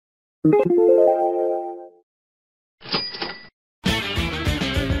Here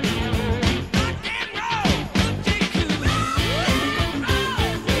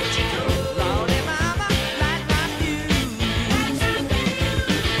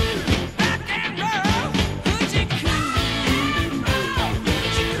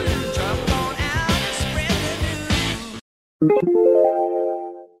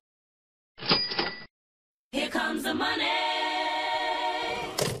comes the money.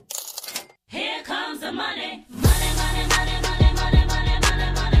 Here comes the money. Money, money, money, money, money, money, money,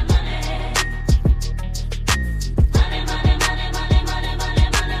 money, money. Money, money, money, money, money, money,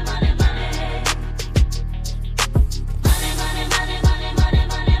 money, money, money. Money, money, money, money, money,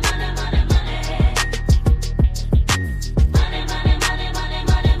 money, money, money, money. Money, money, money, money,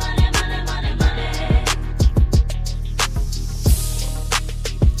 money, money, money, money, money.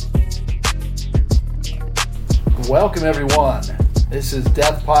 Welcome, everyone. This is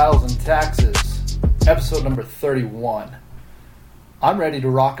Death Piles and Taxes, episode number 31. I'm ready to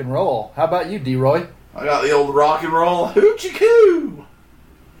rock and roll. How about you, D-Roy? I got the old rock and roll hoochie coo.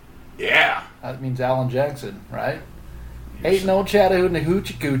 Yeah. That means Alan Jackson, right? Ain't no Chattahoochee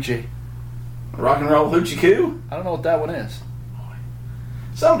hoochie coochie. Rock and roll hoochie coo? I don't know what that one is.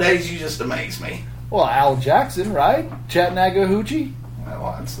 Some days you just amaze me. Well, Alan Jackson, right? Chattanooga hoochie?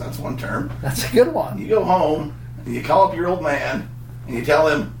 Well, that's one term. That's a good one. You go home and you call up your old man and you tell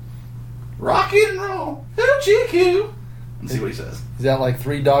him, rock and roll hoochie coo, and see what he says. Is that like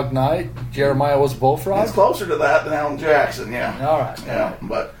Three Dog Night? Jeremiah was Bullfrog? It's closer to that than Alan Jackson, yeah. All right. Yeah,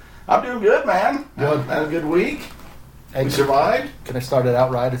 but I'm doing good, man. Good. Had a good week. Hey, We survived. Can I start it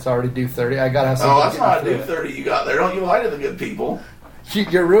out right? It's already due 30. I gotta have Oh, something. that's not to a do new it. 30 you got there. Don't you lie to the good people.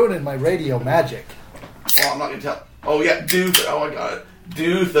 You're ruining my radio magic. Well, I'm not going to tell. Oh, yeah, Dew. Oh, I got it.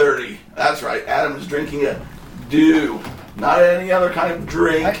 Dew 30. That's right. Adam is drinking a Dew. Not any other kind of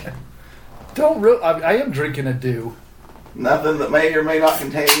drink. I am drinking a dew. Nothing that may or may not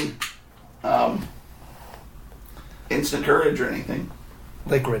contain instant courage or anything.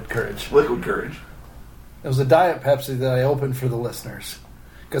 Liquid courage. Liquid courage. It was a Diet Pepsi that I opened for the listeners.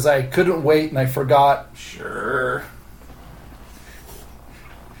 Because I couldn't wait and I forgot. Sure.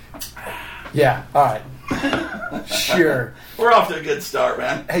 Yeah, alright. Sure. We're off to a good start,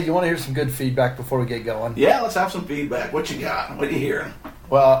 man. Hey, you want to hear some good feedback before we get going? Yeah, let's have some feedback. What you got? What are you hearing?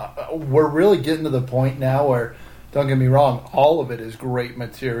 Well, we're really getting to the point now where, don't get me wrong, all of it is great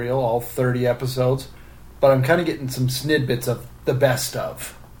material, all 30 episodes. But I'm kind of getting some snidbits of the best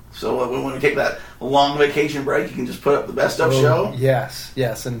of. So when we take that long vacation break, you can just put up the best of show?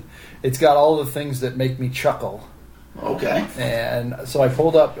 Yes. And it's got all the things that make me chuckle. Okay. And so I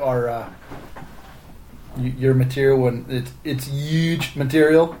pulled up our your material, and it's huge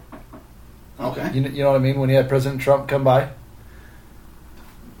material. Okay. You know what I mean? When you had President Trump come by.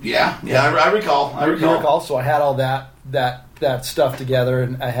 Yeah, I recall. You recall? So I had all that stuff together,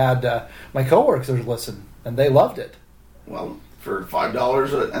 and I had my coworkers listen, and they loved it. Well, for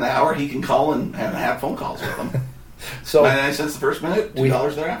 $5 an hour, he can call and have phone calls with them. So 99 cents the first minute,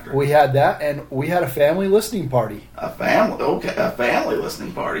 $2 thereafter. We had that, and we had a family listening party. A family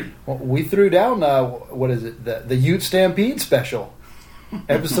listening party. We threw down what is it? The Ute Stampede special,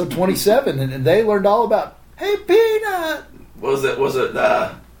 episode 27, and they learned all about Hey Peanut. Was it?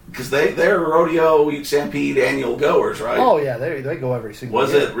 Because they're rodeo Stampede annual goers, right? Oh yeah, they go every single.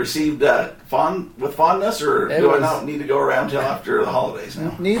 Was year. it received with fondness, or do I not need to go around till after the holidays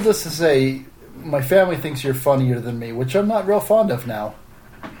now? Needless to say, my family thinks you're funnier than me, which I'm not real fond of now.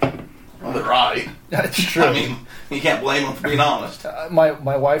 Well, they're right. That's true. I mean, you can't blame them for being honest. My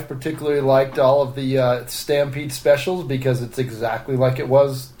wife particularly liked all of the Stampede specials because it's exactly like it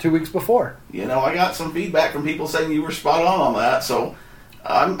was 2 weeks before. You know, I got some feedback from people saying you were spot on that, so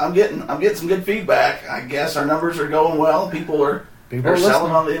I'm getting some good feedback. I guess our numbers are going well. People are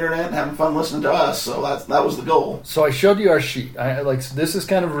selling on the internet and having fun listening to us, so that was the goal. So I showed you our sheet. This is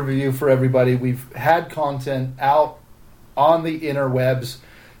kind of a review for everybody. We've had content out on the interwebs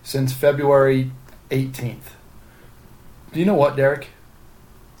since February 18th. Do you know what, Derek?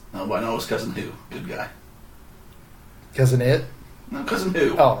 No, I know it's Cousin Who. Good guy. Cousin It? No, Cousin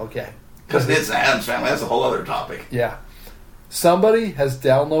Who. Oh, okay. Because it's the Addams Family. That's a whole other topic. Yeah. Somebody has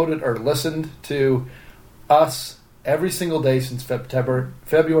downloaded or listened to us every single day since February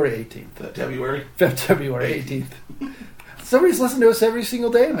 18th. February 18th. Somebody's listened to us every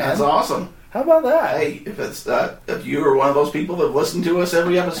single day, man. That's awesome. How about that? Hey, if you are one of those people that listen to us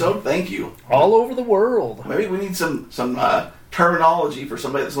every episode, thank you. All over the world. Maybe we need some terminology for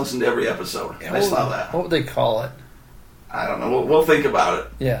somebody that's listened to every episode. Yeah, I saw that. What would they call it? I don't know. We'll think about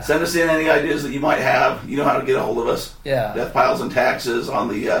it. Yeah. Send us in any ideas that you might have. You know how to get a hold of us. Yeah. Death Piles and Taxes on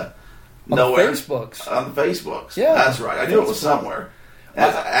the nowhere. Facebooks. On the Facebooks. Yeah. That's right. I knew it was somewhere.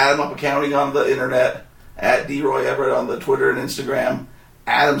 That's Adam Up Accounting on the internet, at DRoy Everett on the Twitter and Instagram,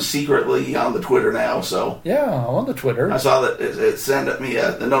 Adam secretly on the Twitter now, so... Yeah, I'm on the Twitter. I saw that it sent me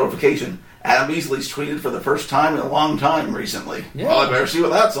the notification. Adam Beasley's tweeted for the first time in a long time recently. Yeah. Well, I better see what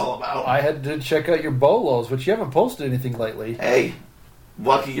that's all about. I had to check out your bolos, but you haven't posted anything lately. Hey,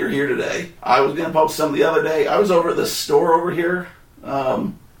 lucky you're here today. I was going to post some the other day. I was over at this store over here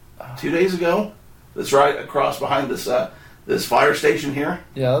 2 days ago. That's right across behind this fire station here.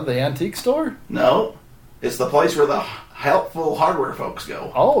 Yeah, the antique store? No, it's the place where the helpful hardware folks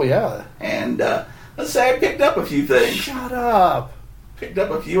go. Oh, yeah. And let's say I picked up a few things. Shut up. Picked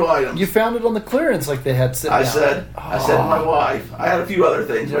up a few items. You found it on the clearance like they had sitting I down. said to my wife, I had a few other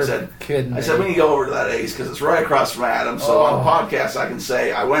things. You're I said, kidding me. we need to go over to that Ace because it's right across from Adam. So on the podcast, I can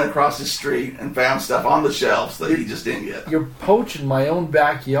say I went across the street and found stuff on the shelves that he just didn't get. You're poaching my own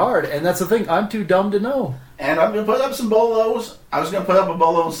backyard, and that's the thing. I'm too dumb to know. And I'm going to put up some bolos. I was going to put up a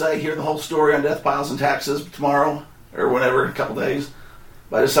bolo and say, hear the whole story on death piles and taxes tomorrow or whenever, a couple days.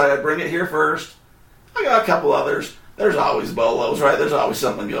 But I decided I'd bring it here first. I got a couple others. There's always bolos, right? There's always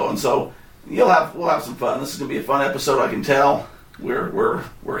something going. So we'll have some fun. This is going to be a fun episode, I can tell. We're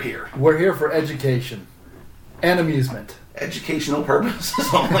here. We're here for education and amusement. Educational purposes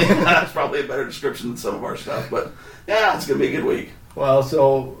only. That's probably a better description than some of our stuff. But yeah, it's going to be a good week. Well,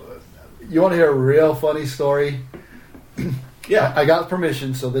 so you want to hear a real funny story? Yeah. I got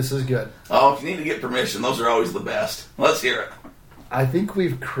permission, so this is good. Oh, if you need to get permission, those are always the best. Let's hear it. I think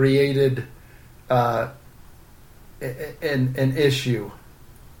we've created an issue.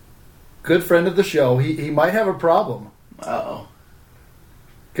 Good friend of the show. He might have a problem. Uh-oh.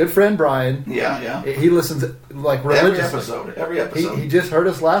 Good friend Brian. Yeah. He listens like religiously. Every episode. He just heard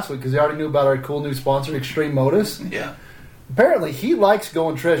us last week because he already knew about our cool new sponsor, Extreme Modus. Yeah. Apparently, he likes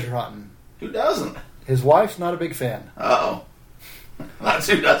going treasure hunting. Who doesn't? His wife's not a big fan. Uh-oh. That's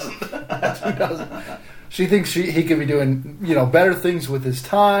who doesn't. That's who doesn't. She thinks he could be doing, better things with his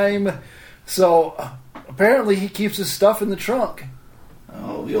time. So apparently he keeps his stuff in the trunk.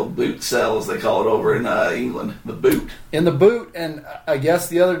 Oh, the old boot cell, as they call it over in England. The boot. In the boot, and I guess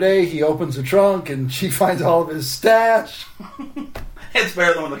the other day he opens the trunk and she finds all of his stash. It's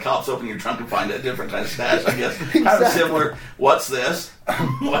better than when the cops open your trunk and find a different kind of stash, I guess. Exactly. Kind of similar. What's this?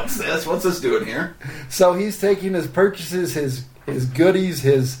 What's this? What's this doing here? So he's taking his purchases, his goodies,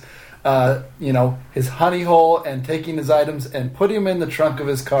 his honey hole, and taking his items and putting them in the trunk of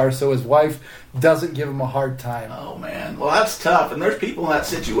his car so his wife doesn't give him a hard time. Oh, man. Well, that's tough. And there's people in that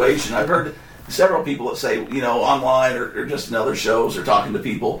situation. I've heard several people that say, online or just in other shows or talking to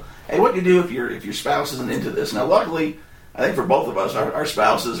people, hey, what do you do if your spouse isn't into this? Now, luckily, I think for both of us, our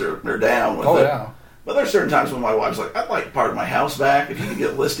spouses are down with it. Oh, yeah. But there's certain times when my wife's like, I'd like part of my house back. If you can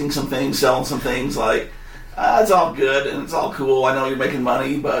get listing some things, selling some things, like, it's all good and it's all cool. I know you're making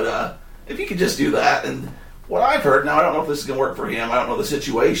money, but if you could just do that. And what I've heard, now I don't know if this is going to work for him. I don't know the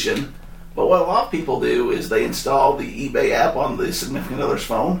situation. But what a lot of people do is they install the eBay app on the significant other's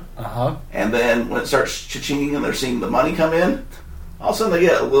phone. Uh-huh. And then when it starts cha-chinging and they're seeing the money come in, all of a sudden they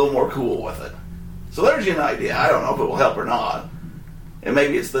get a little more cool with it. So there's you an idea. I don't know if it will help or not. And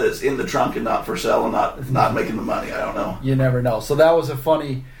maybe it's that it's in the trunk and not for sale and not making the money. I don't know. You never know. So that's a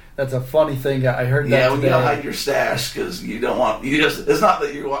funny thing. I heard that Yeah, when today. you don't hide your stash because you don't want, it's not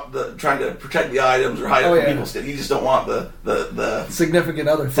that you want trying to protect the items or hide it from people's stuff. You just don't want the significant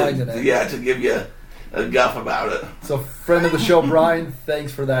other finding it. Yeah, to give you a guff about it. So, friend of the show, Brian,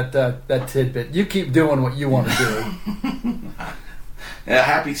 thanks for that tidbit. You keep doing what you want to do. Yeah,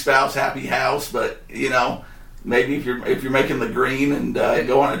 happy spouse, happy house, but maybe if you're making the green and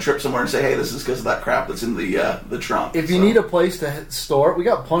go on a trip somewhere and say, hey, this is because of that crap that's in the trunk. If you need a place to store it, we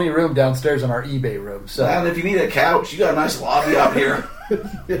got plenty of room downstairs in our eBay room. So, and if you need a couch, you got a nice lobby out here.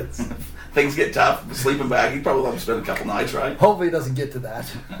 Yes. Things get tough, sleeping bag. You probably love to spend a couple nights, right? Hopefully, it doesn't get to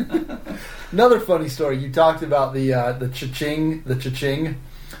that. Another funny story. You talked about the cha-ching.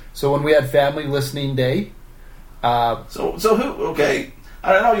 So when we had family listening day. So who? Okay,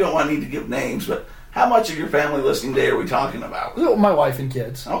 I don't know. You don't need to give names, but how much of your family listening day are we talking about? My wife and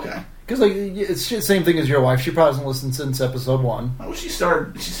kids. Okay. Because it's the same thing as your wife. She probably hasn't listened since episode 1. Well, she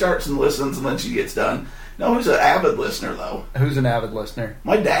starts and listens, and then she gets done. No, who's an avid listener though? Who's an avid listener?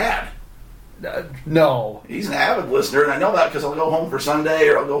 My dad. No. He's an avid listener, and I know that because I'll go home for Sunday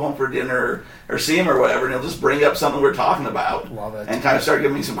or I'll go home for dinner or see him or whatever, and he'll just bring up something we're talking about. Love it. And kind of start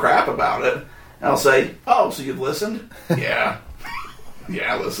giving me some crap about it. And I'll say, oh, so you've listened? Yeah.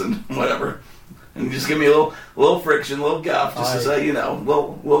 Yeah, I listened. Whatever. And just give me a little friction, a little guff, just to say,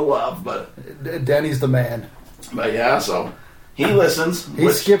 little love. But Danny's the man. But yeah, so He listens. He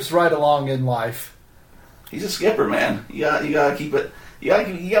skips right along in life. He's a skipper, man. You gotta keep it. You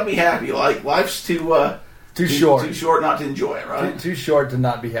gotta be happy. Like life's too short not to enjoy it, right? Too short to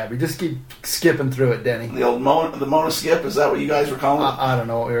not be happy. Just keep skipping through it, Denny. The old Mona skip, is that what you guys were calling it? I don't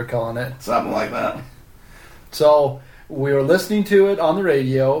know what we were calling it. Something like that. So we were listening to it on the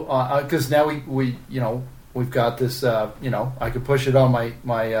radio because now we've got this. I could push it on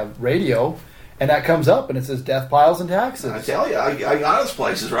my radio, and that comes up and it says Death Piles and Taxes. I tell you, I got us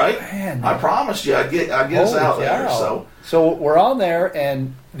places, right? Man, I promised you I'd get us out there. So we're on there,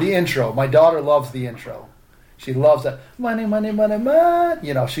 and the intro. My daughter loves the intro. She loves that money, money, money,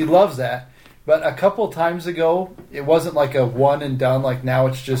 money. She loves that. But a couple of times ago, it wasn't like a one and done. Like now,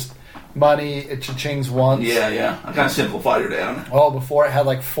 it's just money. It cha-chings once. Yeah. I kind of simplified her down. Oh, before it had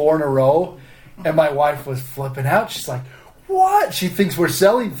like 4 in a row, and my wife was flipping out. She's like, "What?" She thinks we're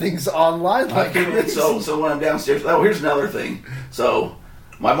selling things online. Like so when I'm downstairs. Oh, here's another thing. So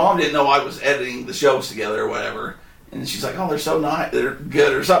my mom didn't know I was editing the shows together or whatever, and she's like, "Oh, they're so nice. They're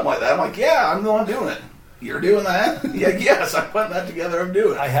good," or something like that. I'm like, "Yeah, I'm the one doing it." You're doing that? Yeah, yes, I'm putting that together. I'm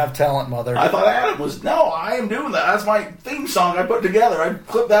doing it. I have talent, Mother. I thought Adam was. No, I am doing that. That's my theme song I put together. I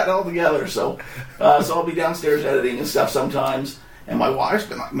clipped that all together. So I'll be downstairs editing and stuff sometimes. And my wife's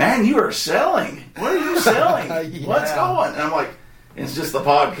been like, "Man, you are selling. What are you selling? Yeah. What's going?" And I'm like, "It's just the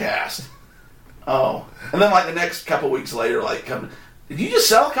podcast." Oh. And then like the next couple weeks later, did you just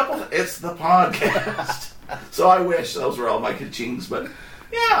sell a couple? It's the podcast. So I wish those were all my ka-chings. But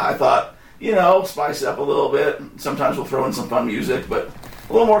yeah, I thought, spice it up a little bit. Sometimes we'll throw in some fun music, but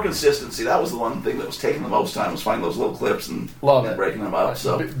a little more consistency. That was the one thing that was taking the most time, was finding those little clips and breaking them up.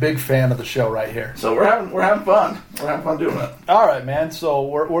 So big fan of the show right here. So we're having fun. We're having fun doing it. All right, man. So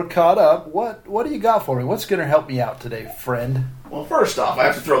we're caught up. What do you got for me? What's going to help me out today, friend? Well, first off, I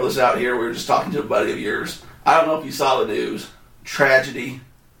have to throw this out here. We were just talking to a buddy of yours. I don't know if you saw the news. Tragedy.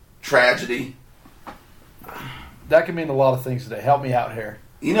 That can mean a lot of things today. Help me out here.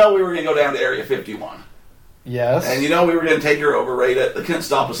 We were going to go down to Area 51. Yes. And we were going to take her over, rate it. They couldn't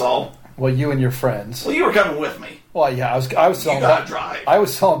stop us all. Well, you and your friends. Well, you were coming with me. Well, yeah, I was selling. You gotta drive. I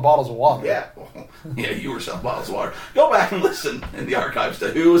was selling bottles of water. Yeah. Yeah, you were selling bottles of water. Go back and listen in the archives to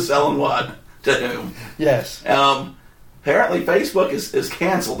who was selling what to whom. Yes. Apparently, Facebook is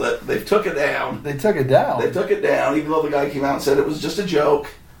canceled it. They took it down. They took it down. They took it down, even though the guy came out and said it was just a joke,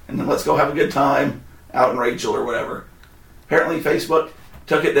 and then let's go have a good time out in Rachel or whatever. Apparently, Facebook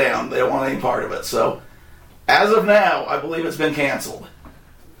took it down. They don't want any part of it. So, as of now, I believe it's been canceled.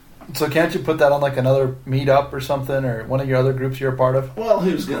 So can't you put that on like another meetup or something, or one of your other groups you're a part of? Well,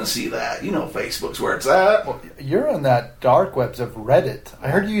 who's going to see that? Facebook's where it's at. Well, you're on that dark webs of Reddit. I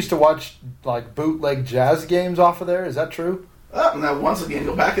heard you used to watch like bootleg jazz games off of there. Is that true? Now, once again,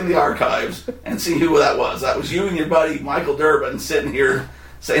 go back in the archives and see who that was. That was you and your buddy Michael Durbin sitting here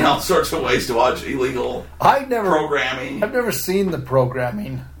saying all sorts of ways to watch illegal programming. I've never seen the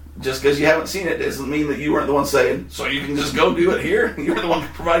programming. Just because you haven't seen it doesn't mean that you weren't the one saying, so you can just go do it here. You're the one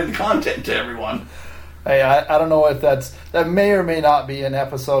providing the content to everyone. Hey, I don't know if that may or may not be in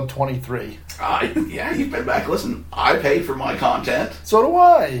episode 23. Yeah, you've been back. Listen, I pay for my content. So do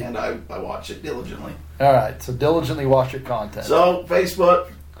I. And I watch it diligently. All right, so diligently watch your content. So,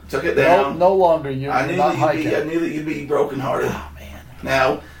 Facebook took it down. No longer. I knew that you'd be brokenhearted. Oh, man.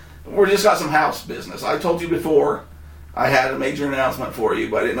 Now, we just got some house business. I told you before I had a major announcement for you,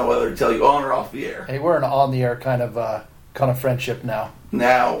 but I didn't know whether to tell you on or off the air. Hey, we're an on-the-air kind of friendship now.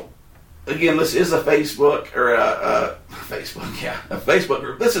 Now, again, this is a Facebook or a Facebook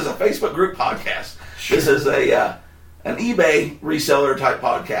group. This is a Facebook group podcast. Sure. This is an eBay reseller type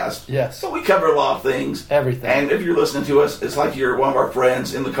podcast. Yes. So we cover a lot of things. Everything. And if you're listening to us, it's like you're one of our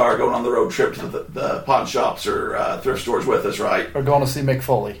friends in the car going on the road trip to the pawn shops or thrift stores with us, right? Or going to see Mick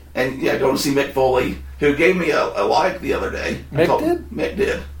Foley. And yeah, going to see Mick Foley, who gave me a like the other day. Mick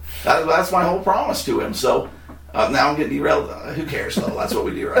did. That's my whole promise to him. So now I'm getting derailed. Who cares, though? That's what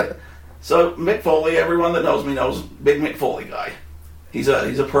we do, right? So Mick Foley, everyone that knows me knows, big Mick Foley guy. He's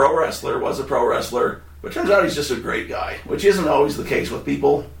a pro wrestler, was a pro wrestler. But turns out he's just a great guy, which isn't always the case with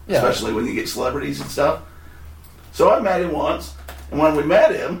people, especially when you get celebrities and stuff. So I met him once, and when we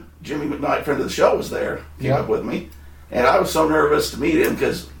met him, Jimmy McKnight, friend of the show, was there, came up with me, and I was so nervous to meet him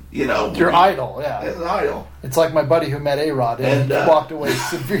because, your idol, yeah. It's an idol. It's like my buddy who met A-Rod and walked away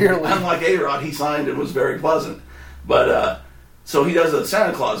severely. Unlike A-Rod, he signed and was very pleasant. But, so he does a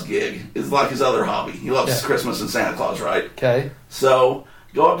Santa Claus gig. It's like his other hobby. He loves Christmas and Santa Claus, right? Okay. So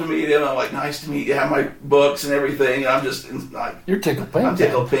go up to meet him. I'm like, nice to meet you. I have my books and everything. And I'm just you're tickled pink. I'm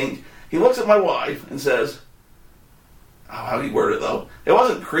tickled pink. He looks at my wife and says, how do you word it though? It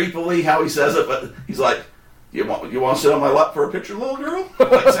wasn't creepily how he says it, but he's like, You want to sit on my lap for a picture, little girl?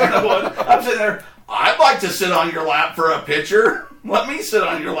 Like Santa would. I'm sitting there, I'd like to sit on your lap for a picture. Let me sit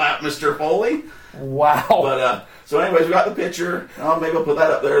on your lap, Mr. Foley. Wow. But, so anyways, we got the picture. Maybe I'll put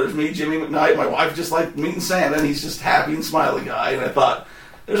that up there. There's me, Jimmy McKnight. My wife just like meeting Santa, and he's just happy and smiley guy. And I thought,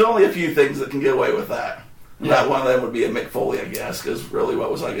 there's only a few things that can get away with that. Yeah. One of them would be a Mick Foley, I guess, because really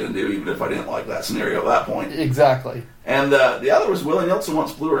what was I going to do even if I didn't like that scenario at that point? Exactly. And the other was Willie Nelson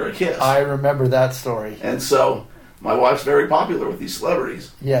once blew her a kiss. I remember that story. And so my wife's very popular with these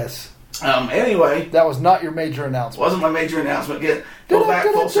celebrities. Yes. Anyway. That was not your major announcement. Wasn't my major announcement. Go back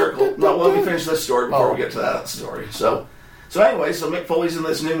full circle. No, let me finish this story before we get to that story. So anyway, Mick Foley's in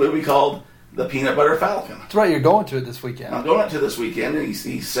this new movie called The Peanut Butter Falcon. That's right, you're going to it this weekend. I'm going to this weekend, and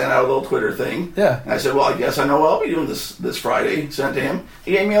he sent out a little Twitter thing. Yeah. And I said, well, I guess I know what I'll be doing this Friday. Sent it to him.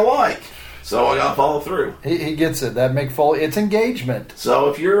 He gave me a like. So I got to follow through. He gets it. That Mick Foley, it's engagement. So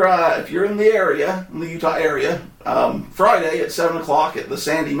if you're in the area, in the Utah area, Friday at 7 o'clock at the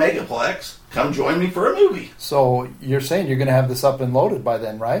Sandy Megaplex, come join me for a movie. So you're saying you're going to have this up and loaded by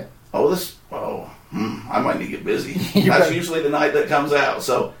then, right? I might need to get busy. That's usually the night that comes out.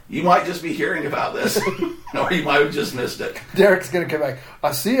 So you might just be hearing about this, or you might have just missed it. Derek's going to come back.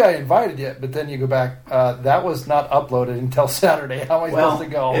 I see I invited you, but then you go back. That was not uploaded until Saturday. How am I supposed to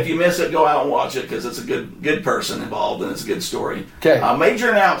go? If you miss it, go out and watch it because it's a good person involved and it's a good story. Okay.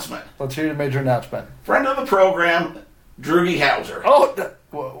 Major announcement. Let's hear the major announcement. Friend of the program, Droogie Hauser.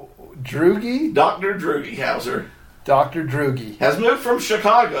 Droogie? Dr. Droogie Hauser. Dr. Droogie. Has moved from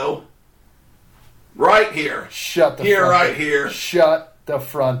Chicago right here. Shut the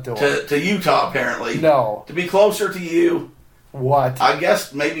front door. To Utah, apparently. No. To be closer to you. What? I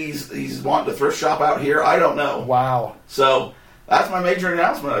guess maybe he's wanting to thrift shop out here. I don't know. Wow. So that's my major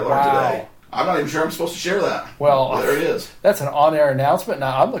announcement I learned today. I'm not even sure I'm supposed to share that. Well, there it is. That's an on-air announcement.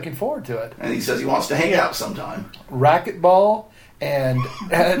 Now I'm looking forward to it. And he says he wants to hang out sometime. Racquetball, and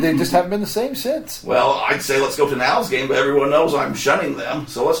they just haven't been the same since. Well, I'd say let's go to Now's game, but everyone knows I'm shunning them,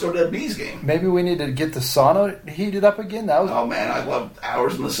 so let's go to B's game. Maybe we need to get the sauna heated up again. Oh man, I love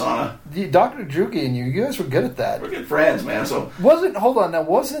hours in the sauna. Dr. Droogie and you guys were good at that. We're good friends, man. So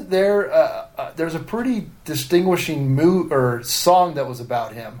wasn't there? There's a pretty distinguishing song that was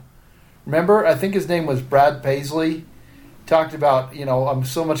about him. Remember, I think his name was Brad Paisley. Talked about, I'm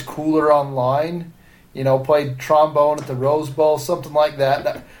so much cooler online. Played trombone at the Rose Bowl, something like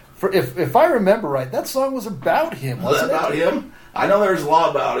that. If I remember right, that song was about him, wasn't it? About him? I know there's a lot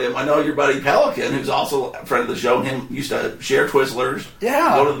about him. I know your buddy Pelican, who's also a friend of the show, and him used to share Twizzlers.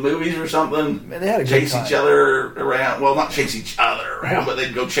 Yeah. Go to the movies or something. Man, they had a chase good time. Each other around. Well, not chase each other around, but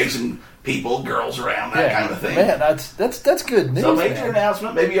they'd go chasing people, girls around, that kind of thing. Man, that's good news. So major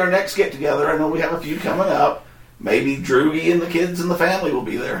announcement, maybe our next get-together. I know we have a few coming up. Maybe Droogie and the kids and the family will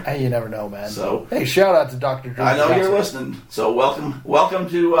be there. Hey, you never know, man. So, hey, shout out to Dr. Droogie. I know you're listening. So welcome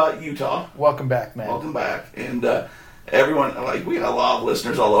to Utah. Welcome back, man. Welcome back. And everyone, we got a lot of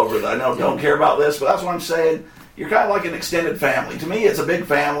listeners all over that I know don't care about this, but that's what I'm saying. You're kind of like an extended family. To me, it's a big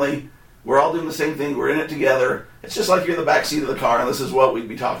family. We're all doing the same thing. We're in it together. It's just like you're in the back seat of the car, and this is what we'd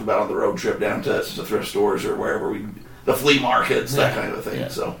be talking about on the road trip down to thrift stores or wherever the flea markets, that kind of thing.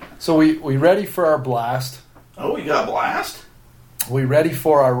 Yeah. So we ready for our blast? Oh, you got a blast? We ready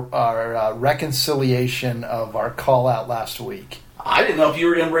for our reconciliation of our call out last week? I didn't know if you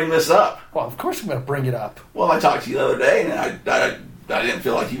were going to bring this up. Well, of course I'm going to bring it up. Well, I talked to you the other day, and I didn't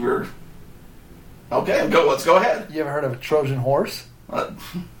feel like you were... Okay, let's go ahead. You ever heard of a Trojan horse?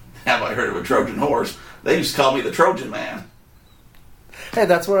 Have I heard of a Trojan horse? They used to call me the Trojan Man. Hey,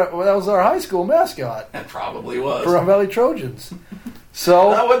 that was our high school mascot. It probably was. Pahrump Valley Trojans.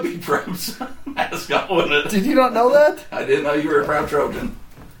 So that would be Pahrum's mascot, wouldn't it? Did you not know that? I didn't know you were a proud Trojan.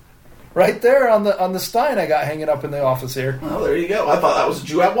 Right there on the stein I got hanging up in the office here. Well, there you go. I thought that was a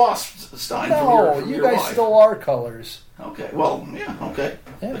Jewab Wasp stein. No, from you your guys wife. stole our colors. Okay, well, yeah, okay.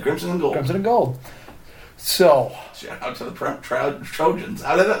 Yeah. The Crimson and Gold. Crimson and Gold. So shout out to the Trojans.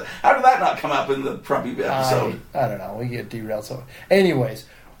 How did that not come up in the Prumpy episode? I don't know. We get derailed. So, anyways,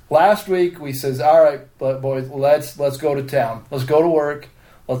 last week we says, all right, boys, let's go to town. Let's go to work.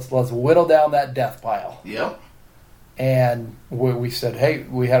 Let's whittle down that death pile. Yep. And we said, hey,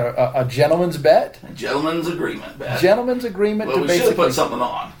 we had a gentleman's bet. A gentleman's agreement bet. Gentleman's agreement well, to we basically should have put something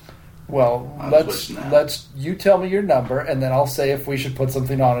on. Well, let's you tell me your number, and then I'll say if we should put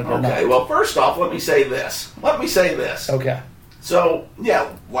something on it or not. Okay, well, first off, let me say this. Okay. So,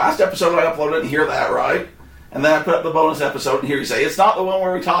 yeah, last episode I uploaded, and hear that, right? And then I put up the bonus episode, and here you say, it's not the one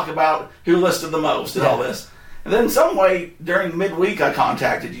where we talk about who listed the most and all this. And then some way, during midweek, I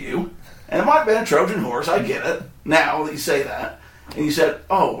contacted you, and it might have been a Trojan horse, I get it, now that you say that. And you said,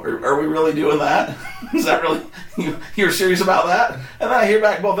 "Oh, are we really doing that? Is that really you're serious about that?" And then I hear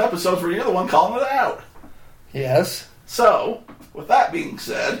back both episodes where you're the one calling it out. Yes. So, with that being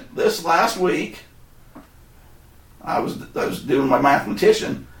said, this last week, I was doing my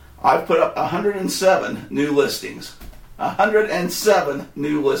mathematician. I've put up 107 new listings. 107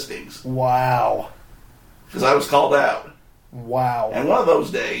 new listings. Wow. Because I was called out. Wow. And one of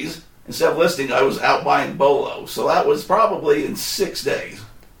those days, instead of listing, I was out buying Bolo. So that was probably in 6 days.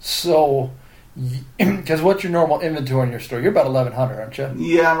 So, because what's your normal inventory in your store? You're about 1,100, aren't you?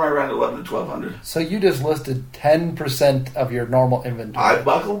 Yeah, I'm right around 11 to 1,200. So you just listed 10% of your normal inventory. I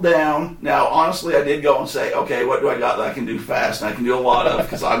buckled down. Now, honestly, I did go and say, okay, what do I got that I can do fast and I can do a lot of?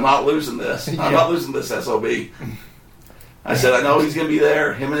 Because I'm not losing this. I'm not losing this SOB. I said, I know he's going to be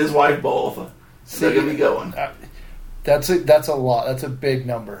there. Him and his wife both. They're going to be going. That's a lot. That's a big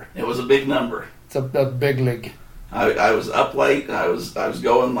number. It was a big number. It's a big league. I was up late. I was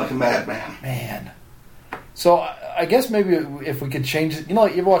going like a madman. Man. So I guess maybe if we could change it. You know,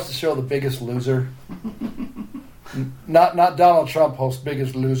 you ever watch the show The Biggest Loser? Not Donald Trump hosts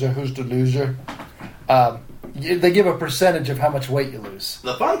Biggest Loser. Who's the loser? They give a percentage of how much weight you lose.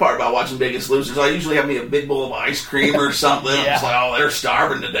 The fun part about watching Biggest Losers, I usually have me a big bowl of ice cream or something. Yeah. It's like, oh, they're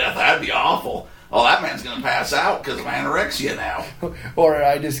starving to death. That'd be awful. Oh, that man's going to pass out because of anorexia now. Or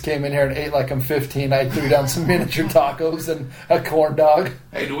I just came in here and ate like I'm 15. I threw down some miniature tacos and a corn dog.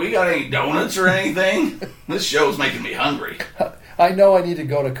 Hey, do we got any donuts or anything? This show's making me hungry. I know I need to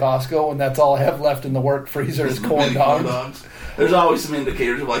go to Costco, and that's all I have left in the work freezer is corn dogs. There's always some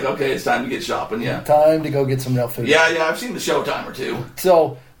indicators of like, okay, it's time to get shopping, yeah. Time to go get some real food. Yeah, I've seen the Showtime or two.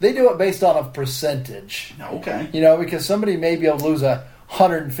 So they do it based on a percentage. Okay. You know, because somebody may be able to lose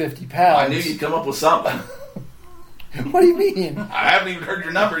 150 pounds. I knew you'd come up with something. What do you mean? I haven't even heard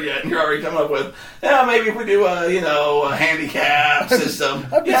your number yet, and you're already coming up with, yeah, maybe if we do a handicap system.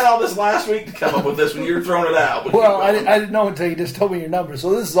 You had all this last week to come up with this when you were throwing it out. Well, I didn't know until you just told me your number,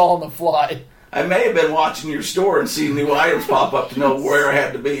 so this is all on the fly. I may have been watching your store and seeing new items pop up to know where I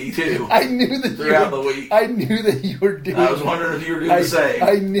had to be, too. I knew that throughout the week. I knew that you were doing I was wondering if you were doing the same.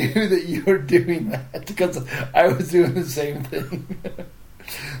 I knew that you were doing that because I was doing the same thing.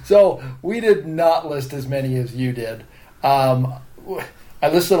 So we did not list as many as you did. I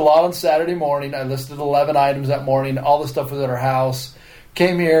listed a lot on Saturday morning. I listed 11 items that morning. All the stuff was at our house.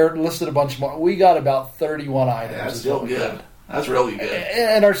 Came here, listed a bunch more. We got about 31 items. That's still good. That's really good.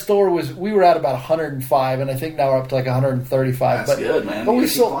 And our store we were at about 105, and I think now we're up to like 135. That's good, man. But we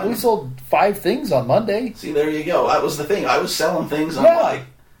sold 5 things on Monday. See, there you go. That was the thing. I was selling things. I'm like,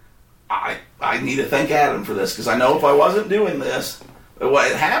 I need to thank Adam for this because I know if I wasn't doing this,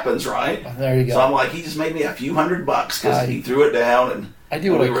 it happens, right? There you go. So I'm like, he just made me a few $100 because he threw it down, and I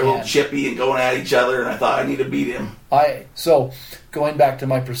do what we I were a little chippy and going at each other, and I thought I need to beat him. So going back to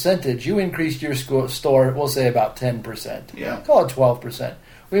my percentage, you increased your store, we'll say about 10%. Yeah. Call it 12%.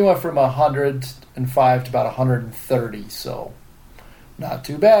 We went from 105 to about 130, so not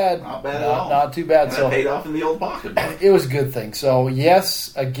too bad. Not bad at all. Not too bad. And so it paid off in the old pocketbook. It was a good thing. So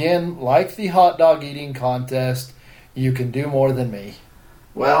yes, again, like the hot dog eating contest, you can do more than me.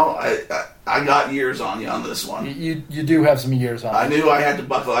 Well, I got years on you on this one. You do have some years on. I knew I had to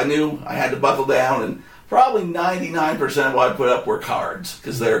buckle. I knew I had to buckle down, and probably 99% of what I put up were cards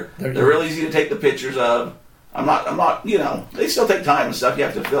because they're real easy to take the pictures of. I'm not. They still take time and stuff. You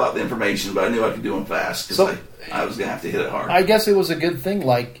have to fill out the information, but I knew I could do them fast because I was gonna have to hit it hard. I guess it was a good thing.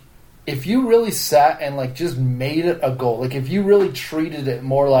 Like if you really sat and like just made it a goal, like if you really treated it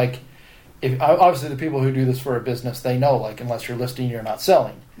more like. Obviously, the people who do this for a business, they know, like, unless you're listing, you're not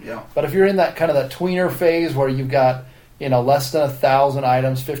selling. Yeah. But if you're in that kind of that tweener phase where you've got, less than 1,000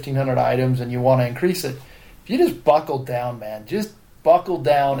 items, 1,500 items, and you want to increase it, if you just buckle down, man, just buckle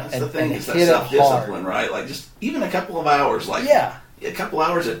down That's and, the thing, and is hit that it self-discipline, hard. right? Like, just even a couple of hours, like, a couple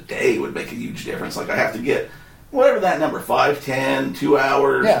hours a day would make a huge difference. Like, I have to get, whatever that number, 5, 10, 2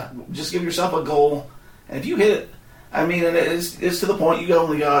 hours. Yeah. Just give yourself a goal. And if you hit it, I mean, and it's to the point you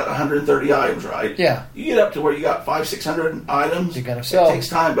only got 130 items, right? Yeah. You get up to where you got 500-600 items. You're gonna sell. It takes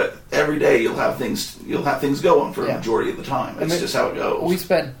time, but every day you'll have things going for a majority of the time. It's just how it goes. We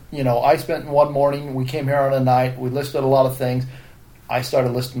spent, I spent one morning. We came here on a night. We listed a lot of things. I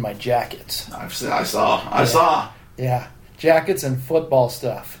started listing my jackets. I saw. Yeah, jackets and football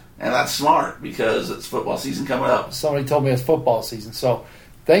stuff. And that's smart because it's football season coming up. Somebody told me it's football season, so.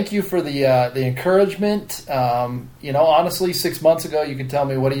 Thank you for the encouragement. Honestly, 6 months ago, you could tell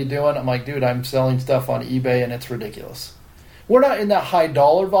me, what are you doing? I'm like, dude, I'm selling stuff on eBay, and it's ridiculous. We're not in that high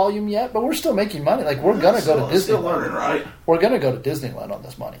dollar volume yet, but we're still making money. Like, we're going to go to Disneyland. Still learning, right? We're going to go to Disneyland on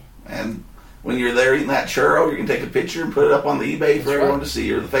this money. And when you're there eating that churro, you can take a picture and put it up on the eBay for That's everyone right. to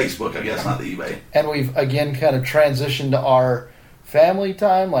see, or the Facebook, I guess, not the eBay. And we've again kind of transitioned to our family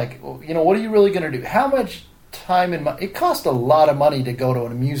time. Like, you know, what are you really going to do? How much time and money? It costs a lot of money to go to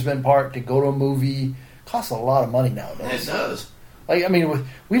an amusement park, to go to a movie. It costs a lot of money And nowadays. it does. Like, I mean,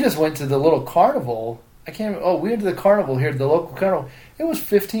 we just went to the little carnival. We went to the carnival here, the local carnival. It was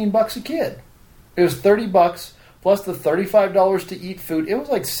 $15 a kid. It was $30 plus the $35 to eat food. It was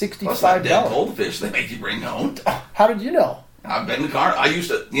like Plus that dead $65. goldfish they make you bring home. How did you know? I've been to I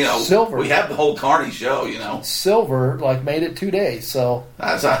used to, Silver. we have the whole carny show, Silver made it 2 days. So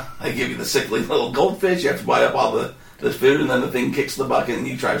That's how they give you the sickly little goldfish. You have to buy up all the food, and then the thing kicks the bucket, and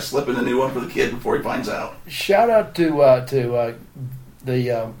you try to slip in a new one for the kid before he finds out. shout out to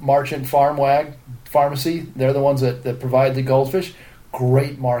the Marchant Pharmacy. They're the ones that provide the goldfish.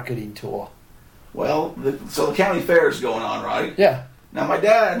 Great marketing tool. Well, so the county fair is going on, right? Yeah. Now, my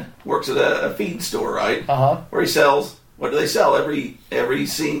dad works at a feed store, right? Where he sells. What do they sell every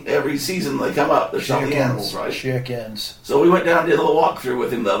season they come up? They're selling the animals, right? Chickens. So we went down and did a little walkthrough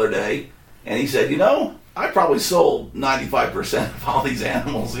with him the other day, and he said, I probably sold 95% of all these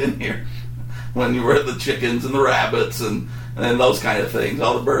animals in here when you were the chickens and the rabbits and those kind of things,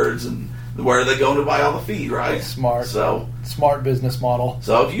 all the birds, and where are they going to buy all the feed, right? Smart. So Smart business model.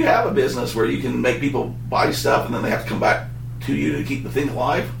 So if you have a business where you can make people buy stuff and then they have to come back to you to keep the thing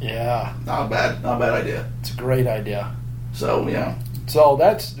alive, Yeah. not a bad idea. It's a great idea. So yeah. So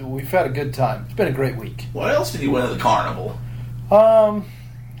we've had a good time. It's been a great week. What else did you win at the carnival?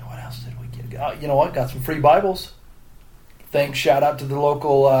 What else did we get? You know what? Got some free Bibles. Shout out to the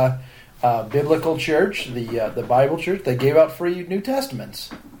local biblical church, the Bible church. They gave out free New Testaments.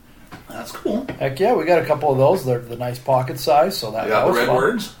 That's cool. Heck yeah, we got a couple of those. They're the nice pocket size, so that You got was the red fun.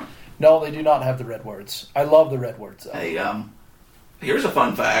 words? No, they do not have the red words. I love the red words, though. Hey, here's a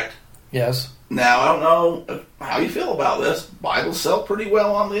fun fact. Yes. Now, I don't know how you feel about this. Bibles sell pretty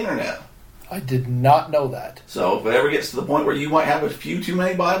well on the internet. I did not know that. So if it ever gets to the point where you might have a few too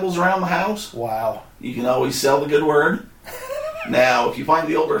many Bibles around the house, Wow. you can always sell the good word. Now, if you find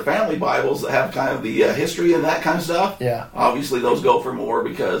the older family Bibles that have kind of the history and that kind of stuff, Yeah. obviously those go for more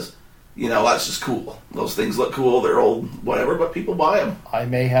because, that's just cool. Those things look cool. They're old, whatever, but people buy them. I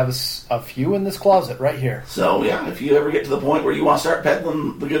may have a few in this closet right here. So, yeah, if you ever get to the point where you want to start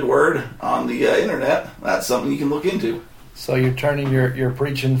peddling the good word on the internet, that's something you can look into. So you're turning your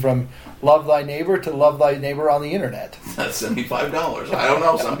preaching from love thy neighbor to love thy neighbor on the internet. That's $75. I don't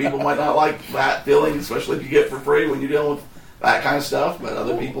know. Some people might not like that feeling, especially if you get it for free when you're dealing with that kind of stuff, but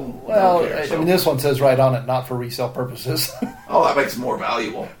other people Well, don't care. I mean, this one says right on it, not for resale purposes. Oh, that makes it more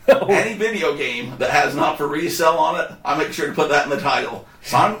valuable. Any video game that has not for resale on it, I make sure to put that in the title.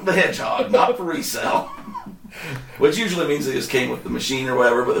 Sonic the Hedgehog, not for resale. Which usually means they just came with the machine or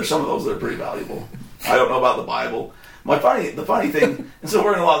whatever, but there's some of those that are pretty valuable. I don't know about the Bible. The funny thing, and so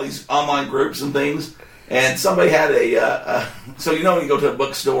we're in a lot of these online groups and things, and somebody had so when you go to a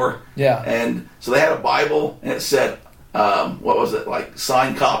bookstore, Yeah. and so they had a Bible, and it said, what was it, like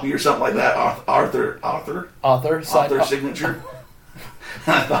signed copy or something like that, author signature.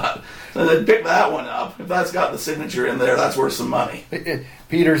 I thought, so they'd pick that one up. If that's got the signature in there, that's worth some money.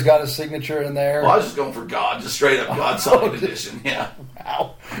 Peter's got his signature in there. Well, I was just going for God, just straight up God signed edition. Yeah,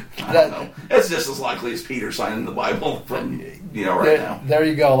 Wow. I don't know. It's just as likely as Peter signing the Bible from right now. There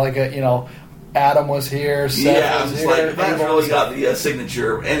you go. Like Adam was here. Seth Yeah, was it's here. like if that's Abel really was got the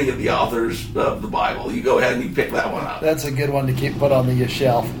signature of any of the authors of the Bible, you go ahead and you pick that one up. That's a good one to put on the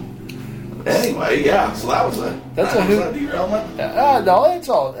shelf. Anyway, yeah. So that was That's a hoot. derailment.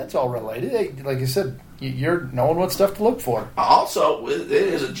 No, that's all related. Hey, like you said, you're knowing what stuff to look for. Also, it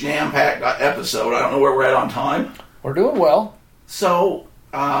is a jam-packed episode. I don't know where we're at on time. We're doing well. So,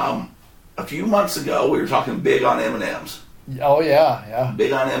 a few months ago, we were talking big on M&Ms. Oh yeah.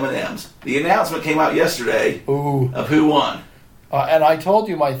 Big on M&Ms. The announcement came out yesterday Ooh. of who won. And I told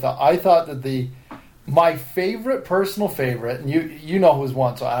you my thought. I thought that my personal favorite, and you know who's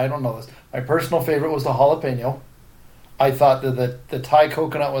won, so I don't know this. My personal favorite was the jalapeno. I thought that the Thai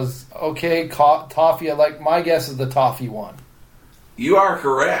coconut was okay. Toffee, my guess is the toffee one. You are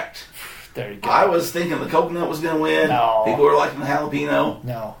correct. There you go. I was thinking the coconut was going to win. No. People were liking the jalapeno.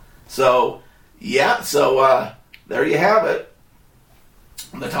 No. So, yeah. So, there you have it.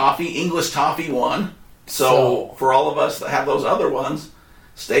 The English toffee won. So, for all of us that have those other ones,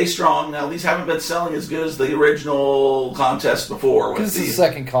 stay strong. Now, these haven't been selling as good as the original contest before. This is the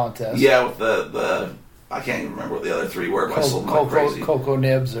second contest. Yeah, with the I can't even remember what the other three were, but I sold them like crazy. Cocoa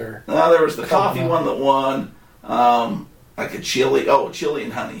nibs or... No, there was the Coconut. coffee one that won, like a chili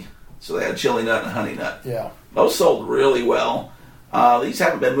and honey. So they had chili nut and honey nut. Yeah. Those sold really well. These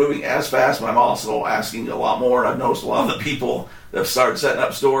haven't been moving as fast, but I'm also asking a lot more. I've noticed a lot of the people that have started setting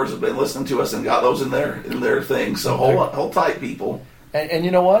up stores have been listening to us and got those in their thing. So hold tight, people. And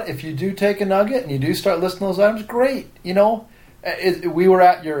you know what? If you do take a nugget and you do start listing those items, great. You know, we were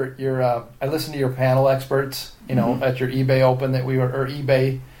at your I listened to your panel experts. You know, at your eBay Open that we were or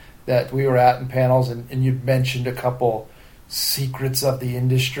eBay that we were at in panels, and you mentioned a couple secrets of the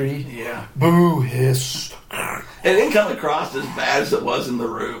industry. Yeah. Boo hiss. It didn't come across as bad as it was in the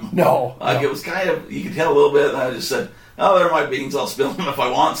room. No. It was kind of, you could tell a little bit, and I just said, oh, they're my beans, I'll spill them if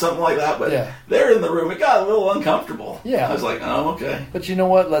I want, something like that. But they're in the room. It got a little uncomfortable. Yeah. I was like, oh, okay. But you know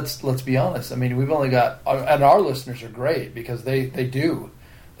what? Let's be honest. I mean, we've only got, and our listeners are great because they do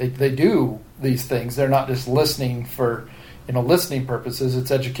these things. They're not just listening for, listening purposes.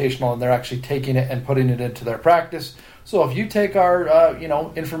 It's educational, and they're actually taking it and putting it into their practice. So if you take our,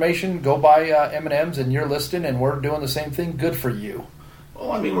 information, go buy M&Ms, and you're listening, and we're doing the same thing, good for you.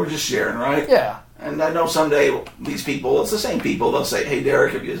 Well, I mean, we're just sharing, right? Yeah. And I know someday these people, it's the same people, they'll say, hey,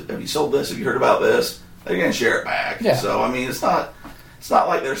 Derek, have you sold this? Have you heard about this? They're going to share it back. Yeah. So, I mean, it's not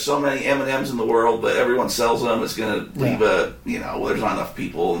like there's so many M&Ms in the world that everyone sells them. It's going to leave there's not enough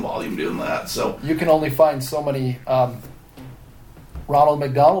people in volume doing that. So you can only find so many Ronald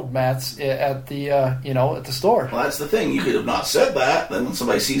McDonald mats at the at the store. Well, that's the thing. You could have not said that. Then when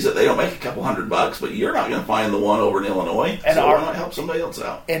somebody sees it, they don't make a couple $100, but you're not going to find the one over in Illinois. And so why not help somebody else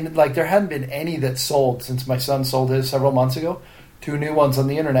out? And there hadn't been any that sold since my son sold his several months ago. 2 new ones on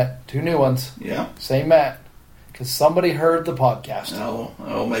the internet. 2 new ones. Yeah. Same mat. Because somebody heard the podcast.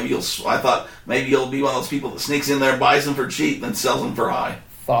 Oh, maybe I thought maybe you'll be one of those people that sneaks in there, buys them for cheap, and then sells them for high.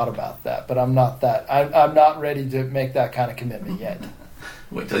 Thought about that, but I'm not that. I'm not ready to make that kind of commitment yet.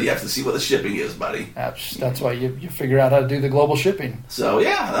 Wait till you have to see what the shipping is, buddy. That's why you figure out how to do the global shipping. So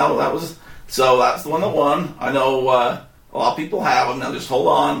yeah, that's the one that won. I know a lot of people have them. Now just hold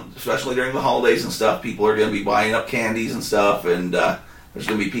on, especially during the holidays and stuff. People are going to be buying up candies and stuff, and there's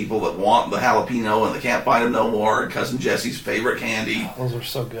going to be people that want the jalapeno and they can't find them no more. And Cousin Jesse's favorite candy. Oh, those are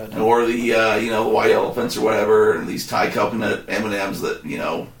so good. Or the the white elephants or whatever, and these Thai coconut M&Ms that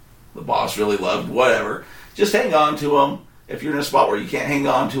the boss really loved. Whatever, just hang on to them. If you're in a spot where you can't hang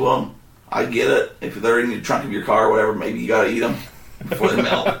on to them, I get it. If they're in the trunk of your car or whatever, maybe you got to eat them before they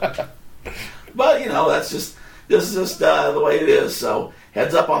melt. But this is just the way it is. So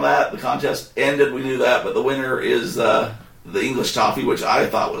heads up on that. The contest ended. We knew that, but the winner is the English toffee, which I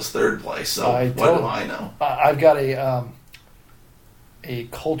thought was third place. So what do I know? I've got a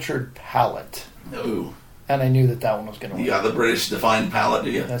cultured palate. Ooh. And I knew that one was going to win. You got the British defined palate,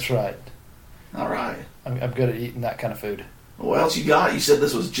 do you? That's right. All right. I'm good at eating that kind of food. What else you got? You said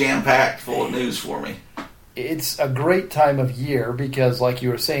this was jam-packed full of news for me. It's a great time of year because, like you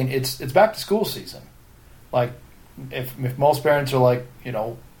were saying, it's back to school season. Like, if most parents are like,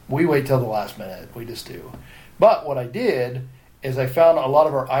 we wait till the last minute. We just do. But what I did is I found a lot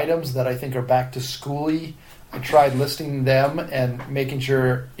of our items that I think are back to school-y. I tried listing them and making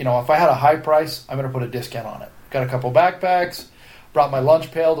sure, if I had a high price, I'm going to put a discount on it. Got a couple backpacks. Brought my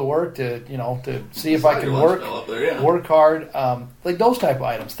lunch pail to work to see if I can work hard. Like those type of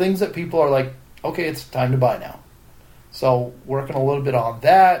items. Things that people are like, okay, it's time to buy now. So working a little bit on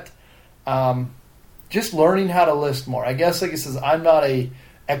that. Just learning how to list more. I guess, like it says, I'm not a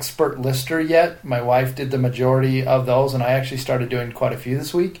expert lister yet. My wife did the majority of those, and I actually started doing quite a few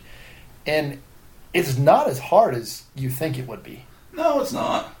this week. And it's not as hard as you think it would be. No, it's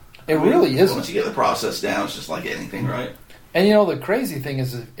not. It really isn't. Once you get the process down, it's just like anything, right? And the crazy thing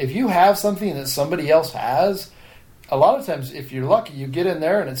is, if you have something that somebody else has, a lot of times, if you're lucky, you get in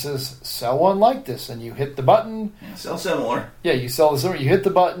there and it says, sell one like this, and you hit the button. Yeah, sell similar. Yeah, you sell the similar. You hit the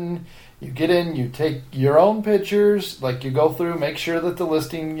button, you get in, you take your own pictures, like you go through, make sure that the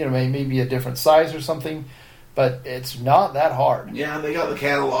listing, may be a different size or something, but it's not that hard. Yeah, they got the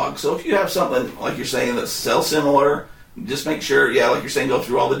catalog. So if you have something, like you're saying, that sell similar, just make sure, like you're saying, go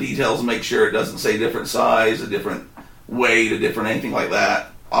through all the details and make sure it doesn't say different size, a different weight, a different anything like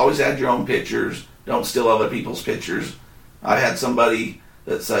that. Always add your own pictures. Don't steal other people's pictures. I had somebody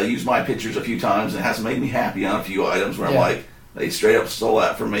that's used my pictures a few times and it hasn't made me happy on a few items where I'm like, they straight up stole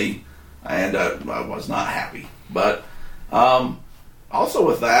that from me, and I was not happy. But also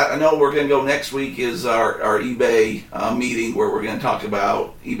with that, I know we're going to go next week is our eBay meeting where we're going to talk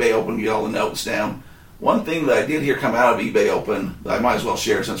about eBay Open, get all the notes down. One thing that I did hear come out of eBay Open that I might as well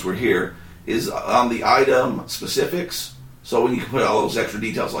share since we're here is on the item specifics. So when you can put all those extra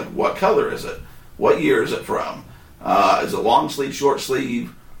details, like what color is it? What year is it from? Is it long sleeve, short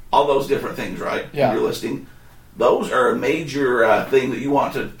sleeve? All those different things, right? Yeah. In your listing. Those are a major thing that you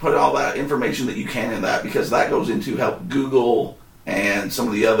want to put all that information that you can in that, because that goes into help Google and some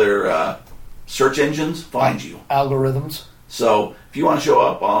of the other search engines find you. Algorithms. So if you want to show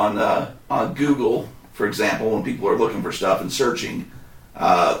up on Google, for example, when people are looking for stuff and searching,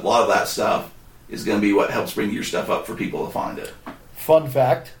 a lot of that stuff is going to be what helps bring your stuff up for people to find it. Fun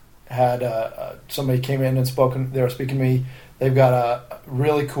fact, had somebody came in and they were speaking to me. They've got a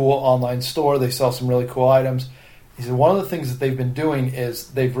really cool online store. They sell some really cool items. He said one of the things that they've been doing is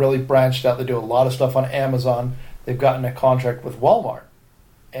they've really branched out. They do a lot of stuff on Amazon. They've gotten a contract with Walmart.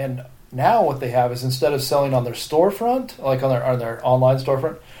 And now what they have is instead of selling on their storefront, like on their online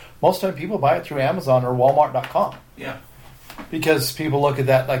storefront, most of the time people buy it through Amazon or Walmart.com. Yeah. Because people look at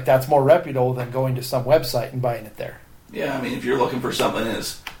that like that's more reputable than going to some website and buying it there. Yeah, I mean, if you're looking for something and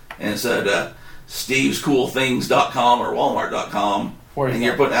it said stevescoolthings.com or walmart.com, and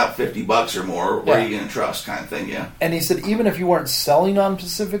you're putting out $50 or more, what are you going to trust kind of thing, yeah. And he said even if you weren't selling on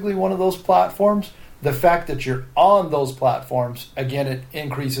specifically one of those platforms, the fact that you're on those platforms, again, it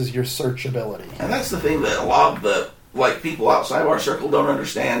increases your searchability. And that's the thing that a lot of the people outside of our circle don't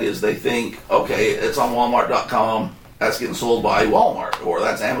understand is they think, okay, it's on walmart.com, that's getting sold by Walmart, or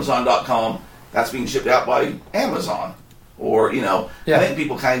that's amazon.com, that's being shipped out by Amazon. Or, I think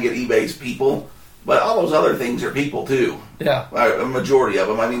people kind of get eBay's people, but all those other things are people too. Yeah. A majority of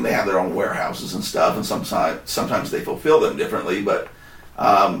them, I mean, they have their own warehouses and stuff, and sometimes they fulfill them differently, but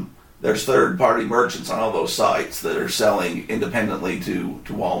there's third-party merchants on all those sites that are selling independently to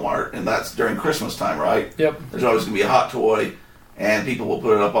Walmart, and that's during Christmas time, right? Yep. There's always going to be a hot toy, and people will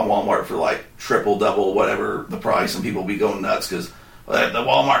put it up on Walmart for like triple, double, whatever the price, and people will be going nuts because at the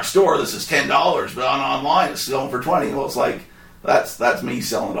Walmart store, this is $10, but online it's selling for $20. Well, it's like that's me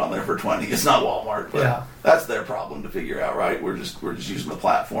selling it on there for $20. It's not Walmart, but that's their problem to figure out, right? We're just using the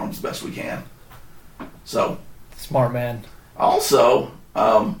platform as best we can. So smart man. Also,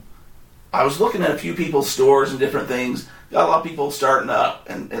 I was looking at a few people's stores and different things. Got a lot of people starting up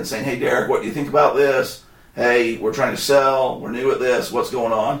and saying, "Hey, Derek, what do you think about this? Hey, we're trying to sell. We're new at this. What's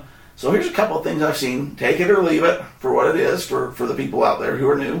going on?" So here's a couple of things I've seen. Take it or leave it for what it is for the people out there who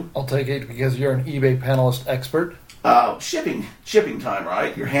are new. I'll take it because you're an eBay panelist expert. Shipping time,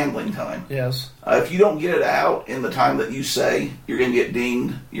 right? Your handling time. Yes. If you don't get it out in the time that you say, you're going to get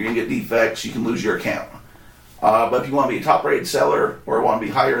dinged. You're going to get defects. You can lose your account. But if you want to be a top-rated seller or want to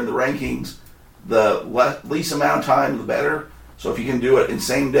be higher in the rankings, the least amount of time, the better. So if you can do it in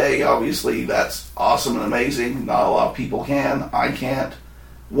same day, obviously that's awesome and amazing. Not a lot of people can. I can't.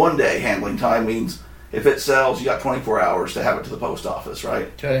 1 day handling time means if it sells, you got 24 hours to have it to the post office,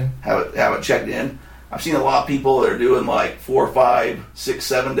 right? Okay. Have it checked in. I've seen a lot of people that are doing like 4, 5, 6,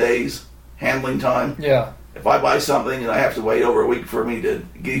 7 days handling time. Yeah. If I buy something and I have to wait over a week for me to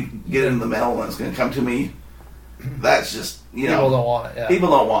get it in the mail and it's going to come to me, that's just, people don't want it. Yeah.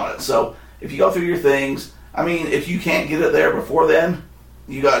 People don't want it. So if you go through your things, I mean, if you can't get it there before then,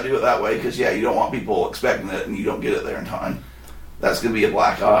 you got to do it that way because, you don't want people expecting it and you don't get it there in time. That's going to be a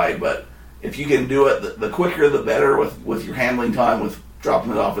black eye. But if you can do it, the quicker the better with your handling time, with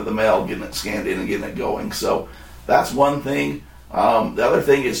dropping it off at the mail, getting it scanned in and getting it going. So that's one thing. The other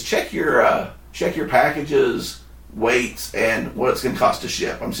thing is check your packages, weights, and what it's going to cost to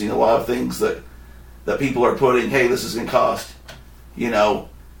ship. I'm seeing a lot of things that people are putting, hey, this is going to cost,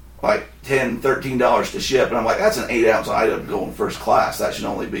 like $10, $13 to ship. And I'm like, that's an 8-ounce item going first class. That should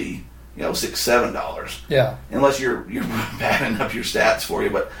only be, $6, $7. Yeah. Unless you're batting up your stats for you.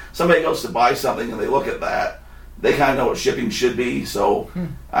 But somebody goes to buy something and they look at that, they kind of know what shipping should be. So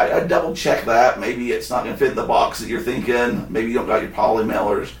I double check that. Maybe it's not going to fit in the box that you're thinking. Maybe you don't got your poly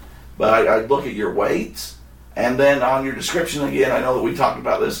mailers. But I look at your weights. And then on your description, again, I know that we talked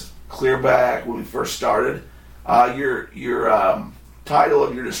about this clear back when we first started. Your title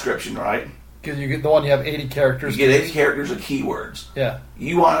of your description, right? Because you get the one you have 80 characters. You get 80 characters of keywords. Yeah.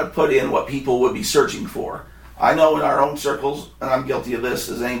 You want to put in what people would be searching for. I know in our own circles, and I'm guilty of this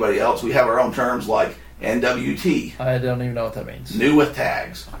as anybody else, we have our own terms like NWT. I don't even know what that means. New with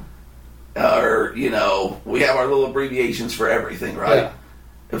tags. Or, we have our little abbreviations for everything, right? Yeah.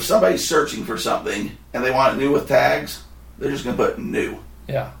 If somebody's searching for something and they want it new with tags, they're just going to put new.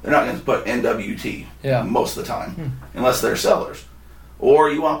 Yeah. They're not going to put NWT most of the time, unless they're sellers.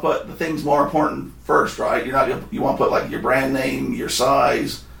 Or you want to put the things more important first, right? You want to put like your brand name, your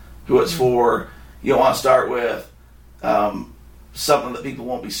size, who it's for. You don't want to start with something that people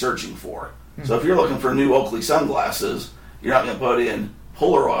won't be searching for. So if you're looking for new Oakley sunglasses, you're not going to put in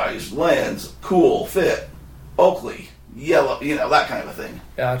polarized lens, cool fit, Oakley, yellow, that kind of a thing.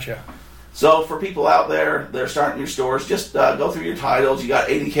 Gotcha. So for people out there that are starting your stores, just go through your titles. You got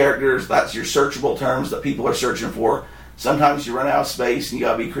 80 characters. That's your searchable terms that people are searching for. Sometimes you run out of space and you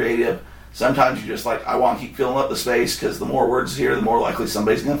got to be creative. Sometimes you're just like, I want to keep filling up the space because the more words here, the more likely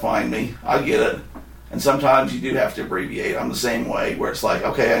somebody's going to find me. I get it. And sometimes you do have to abbreviate. I'm the same way, where it's like,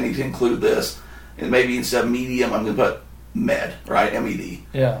 okay, I need to include this. And maybe instead of medium, I'm going to put med, right? MED.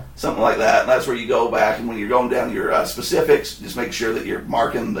 Yeah. Something like that. And that's where you go back. And when you're going down your specifics, just make sure that you're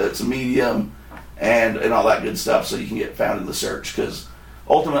marking that it's a medium and all that good stuff so you can get found in the search. Because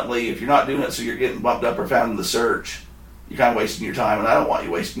ultimately, if you're not doing it so you're getting bumped up or found in the search, you're kind of wasting your time. And I don't want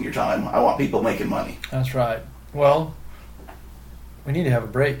you wasting your time. I want people making money. That's right. Well, we need to have a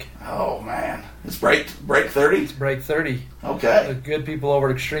break. Oh, man. It's break 30? It's break 30. Okay. The good people over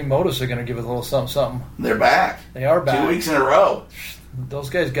at Extreme Modus are going to give us a little something. They're back. They are back. 2 weeks in a row. Those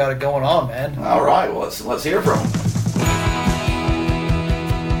guys got it going on, man. All right. Well, let's hear from them.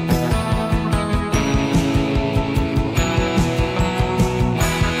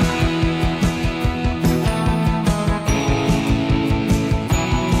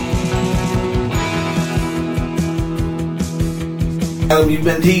 Adam, you've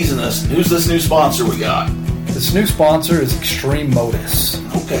been teasing us. Who's this new sponsor we got? This new sponsor is Extreme Modus.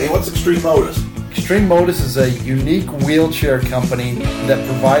 Okay, what's Extreme Modus? Extreme Modus is a unique wheelchair company that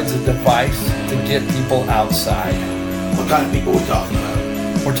provides a device to get people outside. What kind of people are we talking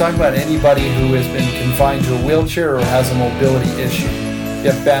about? We're talking about anybody who has been confined to a wheelchair or has a mobility issue.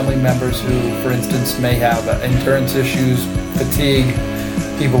 You have family members who, for instance, may have endurance issues, fatigue,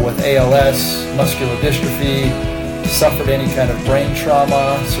 people with ALS, muscular dystrophy, suffered any kind of brain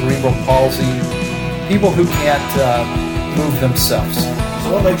trauma, cerebral palsy, people who can't move themselves.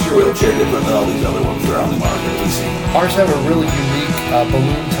 So what makes your wheelchair different than all these other ones that are on the market that we see? Ours have a really unique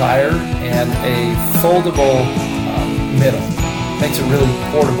balloon tire and a foldable middle. Makes it really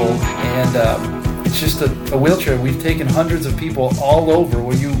portable, and it's just a wheelchair. We've taken hundreds of people all over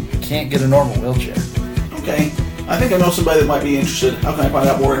where you can't get a normal wheelchair. Okay. I think I know somebody that might be interested. How can I find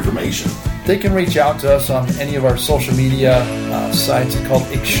out more information? They can reach out to us on any of our social media sites. It's called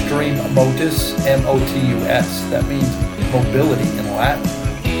Extreme Motus, M-O-T-U-S. That means mobility in Latin.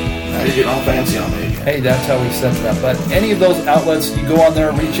 Now you're getting all fancy on me. Hey, that's how we set it up. But any of those outlets, you go on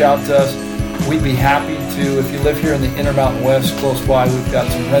there, reach out to us. We'd be happy to. If you live here in the Intermountain West, close by, we've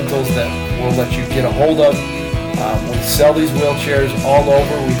got some rentals that we'll let you get a hold of. We sell these wheelchairs all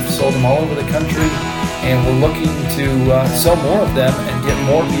over. We've sold them all over the country. And we're looking to sell more of them and get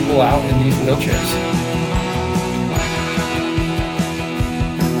more people out in these wheelchairs.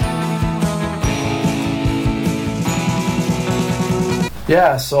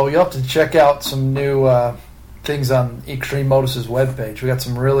 Yeah, so you'll have to check out some new things on Extreme Modus's webpage. We got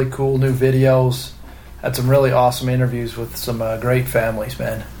some really cool new videos. Had some really awesome interviews with some great families,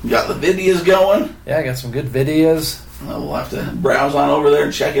 man. You got the videos going? Yeah, I got some good videos. Well, we'll have to browse on over there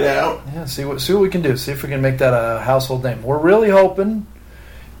and check it out. Yeah, see what we can do. See if we can make that a household name. We're really hoping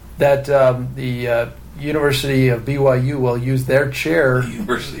that the University of BYU will use their chair.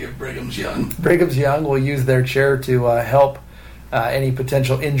 University of Brigham's Young. Brigham's Young will use their chair to help any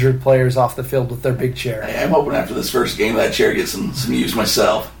potential injured players off the field with their big chair. Hey, I'm hoping after this first game that chair gets some use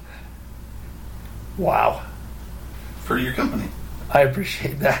myself. Wow. For your company. I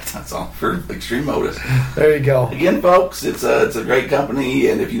appreciate that. That's all for Extreme Modus. There you go. Again, folks, it's a great company,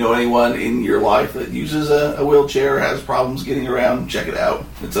 and if you know anyone in your life that uses a wheelchair, has problems getting around, check it out.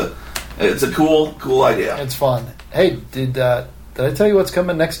 It's a cool idea. It's fun. Hey, did I tell you what's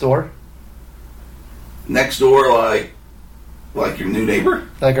coming next door? Next door, like your new neighbor?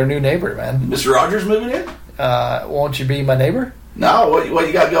 Like our new neighbor, man. Mr. Rogers moving in? Won't you be my neighbor? No, what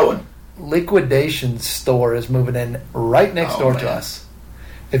you got going? Liquidation store is moving in right next door to man. us.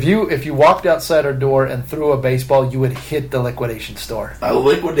 If you walked outside our door and threw a baseball, you would hit the liquidation store. A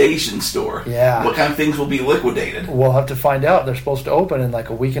liquidation store? Yeah. What kind of things will be liquidated? We'll have to find out. They're supposed to open in like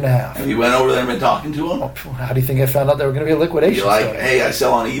a week and a half. Have you went over there and been talking to them? How do you think I found out they were going to be a liquidation You're like, store? hey, I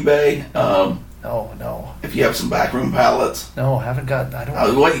sell on eBay. No. If you have some backroom pallets. No, haven't got. I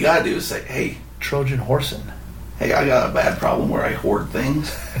don't. What you gotta do is say, hey, Trojan horsing. Hey, I got a bad problem where I hoard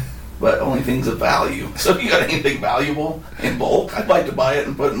things, but only things of value. So if you got anything valuable in bulk, I'd like to buy it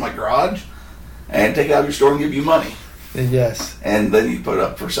and put it in my garage and take it out of your store and give you money. Yes. And then you put it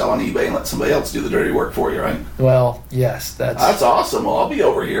up for sale on eBay and let somebody else do the dirty work for you, right? Well, yes, that's awesome. Well, I'll be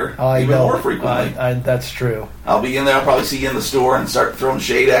over here even more frequently. That's true. I'll be in there. I'll probably see you in the store and start throwing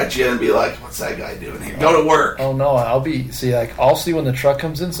shade at you and be like, "What's that guy doing here? Go to work." Oh no, I'll see when the truck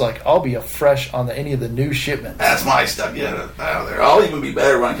comes in. So I'll be fresh on any of the new shipments. That's my stuff. Get it out of there. I'll even be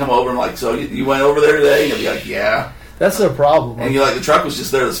better when I come over and like, so you went over there today? And you'll be like, yeah. That's their problem. And you're like, the truck was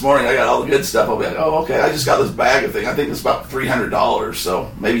just there this morning. I got all the good stuff. I'll be like, oh, okay. I just got this bag of thing. I think it's about $300.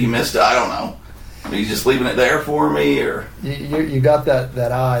 So maybe you missed it. I don't know. Are you just leaving it there for me, or You got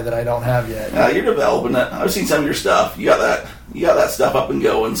that eye that I don't have yet. you're developing it? I've seen some of your stuff. You got that stuff up and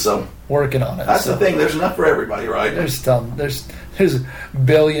going. So Working on it. that's the thing. There's enough for everybody, right? There's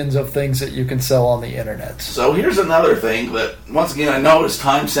billions of things that you can sell on the internet. So here's another thing that, once again, I know is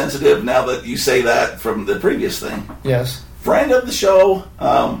time sensitive. Now that you say that from the previous thing, Yes. friend of the show,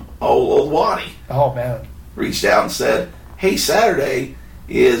 old Waddy, Oh man. reached out and said, "Hey, Saturday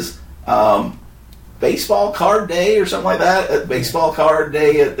is baseball card day or something like that. Baseball card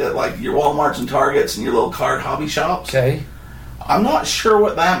day at like your Walmarts and Targets and your little card hobby shops." Okay. I'm not sure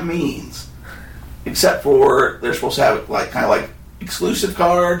what that means, except for they're supposed to have kind of like exclusive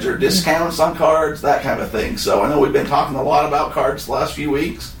cards or discounts on cards, that kind of thing. So I know we've been talking a lot about cards the last few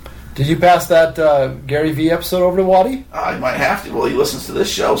weeks. Did you pass that Gary Vee episode over to Waddy? I might have to. Well, he listens to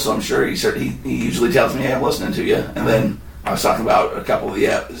this show, so I'm sure he usually tells me, "Hey, I'm listening to you." And then I was talking about a couple of the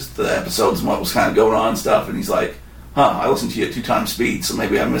episodes and what was kind of going on and stuff, and he's like, I listened to you at 2 times speed, so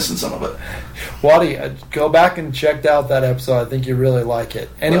maybe I'm missing some of it. Waddy, go back and check out that episode. I think you really like it.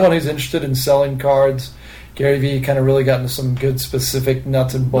 Anyone who's interested in selling cards, Gary Vee kind of really got into some good specific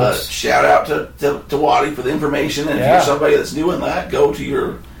nuts and But bolts. shout out to Waddy for the information, and if you're somebody that's doing that, go to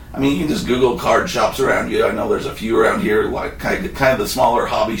your... I mean, you can just Google card shops around you. I know there's a few around here, like kind of the smaller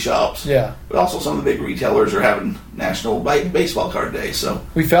hobby shops. Yeah. But also some of the big retailers are having National Baseball Card Day, so...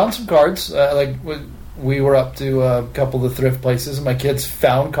 We found some cards. We were up to a couple of the thrift places, and my kids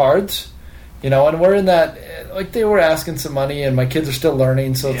found cards. And we're in that... Like, they were asking some money, and my kids are still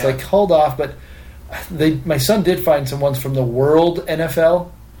learning, so it's like, hold off. But my son did find some ones from the World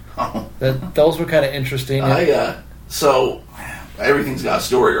NFL. Oh. Those were kind of interesting. So... Everything's got a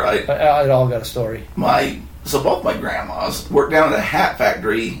story, right? It all got a story. So both my grandmas worked down at a hat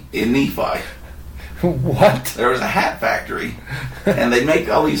factory in Nephi. What? There was a hat factory, and they make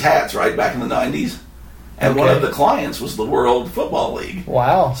all these hats, right, back in the 90s. And one of the clients was the World Football League.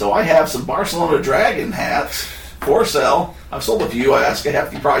 Wow. So I have some Barcelona Dragon hats for sale. I've sold a few. I asked a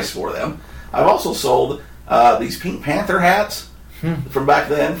hefty price for them. I've also sold these Pink Panther hats from back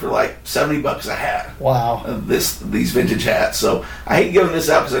then for like $70 a hat. Wow. These vintage hats. So I hate giving this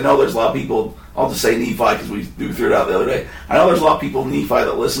out because I know there's a lot of people. I'll just say Nephi because we threw it out the other day. I know there's a lot of people in Nephi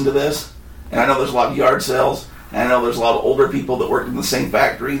that listen to this, and I know there's a lot of yard sales, and I know there's a lot of older people that worked in the same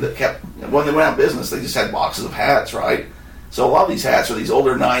factory that kept, when they went out of business, they just had boxes of hats, right? So a lot of these hats are these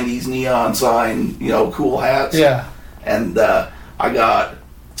older 90s neon sign, cool hats. Yeah. And I got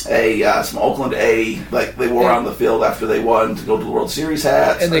some Oakland A, like they wore on the field after they won to go to the World Series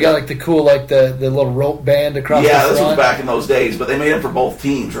hats. And they got like the cool, like the little rope band across the front. Yeah, this was back in those days, but they made them for both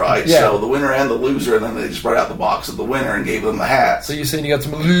teams, right? Yeah. So the winner and the loser, and then they just brought out the box of the winner and gave them the hats. So you're saying you got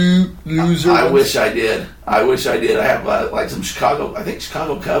some loser I ones? wish I did. I have like some Chicago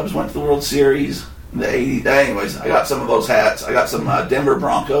Cubs went to the World Series in the 80s. Anyways, I got some of those hats. I got some Denver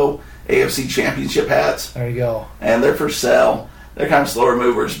Bronco AFC Championship hats. There you go. And they're for sale. They're kind of slower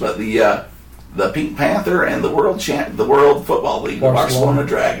movers, but the Pink Panther and the World Football League, the Barcelona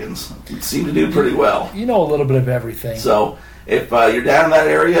Dragons, seem to do pretty well. You know a little bit of everything. So if you're down in that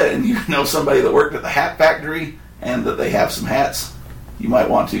area and you know somebody that worked at the hat factory and that they have some hats, you might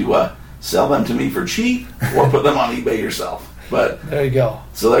want to sell them to me for cheap or put them on eBay yourself. But there you go.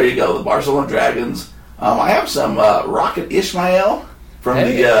 So there you go, the Barcelona Dragons. I have some Rocket Ishmael from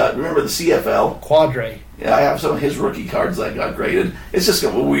remember the CFL? Quadre. Yeah, I have some of his rookie cards that got graded. It's just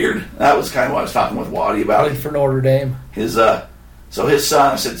kind of weird. That was kind of what I was talking with Waddy about. Played for Notre Dame. So his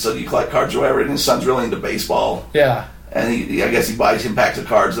son, I said, so do you collect cards or whatever? And his son's really into baseball. Yeah. And I guess he buys him packs of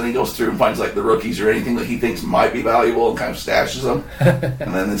cards. Then he goes through and finds like the rookies or anything that he thinks might be valuable and kind of stashes them.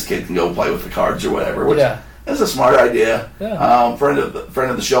 And then this kid can go play with the cards or whatever. Which is a smart idea. Yeah. Friend of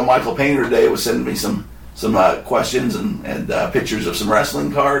the show, Michael Painter, today was sending me some questions and pictures of some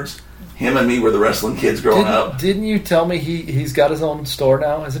wrestling cards. Him and me were the wrestling kids growing up. Didn't you tell me he's got his own store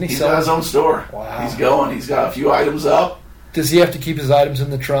now? Isn't he? He's got his own store. Wow. He's going. He's got a few items up. Does he have to keep his items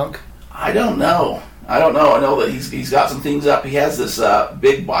in the trunk? I don't know. I know that he's got some things up. He has this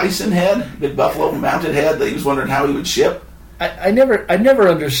big bison head, big buffalo mounted head that he was wondering how he would ship. I never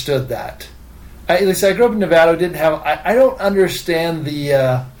understood that. At least I grew up in Nevada. Didn't have. I don't understand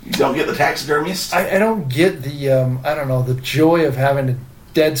the. You don't get the taxidermist. I don't get the. I don't know, the joy of having a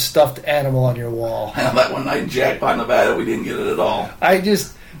dead stuffed animal on your wall. I know that one night in Jackpot, Nevada, we didn't get it at all. I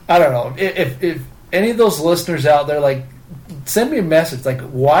don't know. If any of those listeners out there, like, send me a message. Like,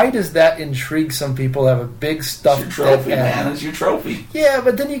 why does that intrigue some people to have a big stuffed It's your trophy, dead man. animal? It's your trophy. Yeah,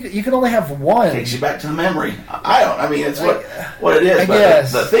 but then you can only have one. It takes you back to the memory. It's what it is. I but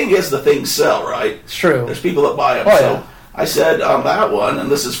guess. the thing is, the things sell, right? It's true. There's people that buy them. Oh, so yeah. I said on that one, and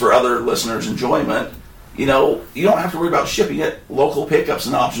this is for other listeners' enjoyment, you know, you don't have to worry about shipping it. Local pickup's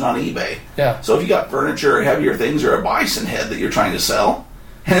an option on eBay. Yeah. So if you got furniture or heavier things or a bison head that you're trying to sell,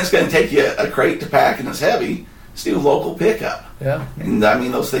 and it's going to take you a crate to pack and it's heavy, just do local pickup. Yeah. And I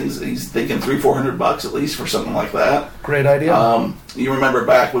mean, those things, he's thinking $300-400 at least for something like that. Great idea. You remember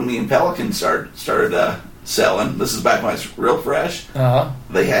back when me and Pelican started selling, this is back when I was real fresh. Uh-huh.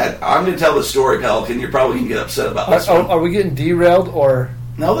 They had, I'm going to tell the story, Pelican. You're probably going to get upset about this one. Are we getting derailed or?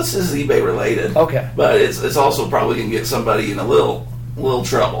 No, this is eBay related. Okay. But it's also probably going to get somebody in a little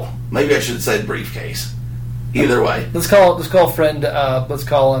trouble. Maybe I should have said briefcase. Either way. Let's call friend. Let's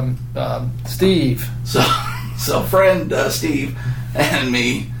call him Steve. So friend Steve and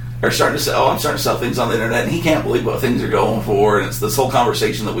me are starting to sell. I'm starting to sell things on the internet, and he can't believe what things are going for. And it's this whole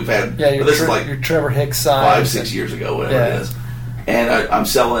conversation that we've had. Yeah, this is like your Trevor Hicks sign. 5-6 years ago, whatever it is. And I'm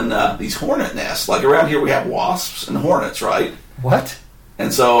selling these hornet nests. Like around here, we have wasps and hornets, right? What?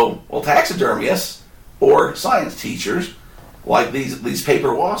 And so, well, taxidermists or science teachers like these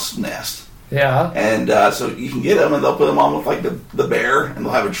paper wasp nests. Yeah. And so you can get them, and they'll put them on with like the bear, and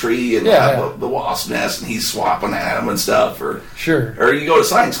they'll have a tree, and they'll have the wasp nest, and he's swapping at them and stuff. Or you go to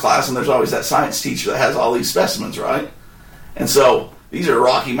science class, and there's always that science teacher that has all these specimens, right? And so these are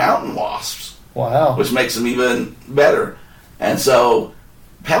Rocky Mountain wasps. Wow. Which makes them even better. And so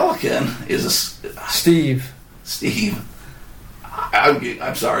Pelican is a Steve.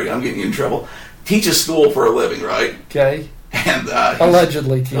 I'm sorry, I'm getting you in trouble. Teaches school for a living, right? Okay. And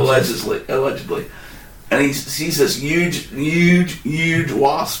allegedly teaches. Allegedly. And he sees this huge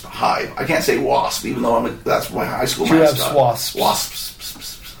wasp hive. I can't say wasp, even though that's my high school mascot.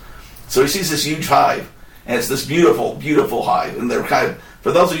 Wasps. So he sees this huge hive, and it's this beautiful, beautiful hive. And they're kind of,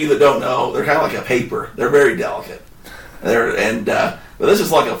 for those of you that don't know, they're kind of like a paper. They're very delicate. But this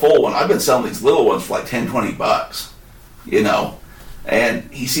is like a full one. I've been selling these little ones for like $10-20, you know. And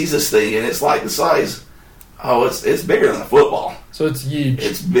he sees this thing, and it's like the size. Oh, it's bigger than a football. So it's huge.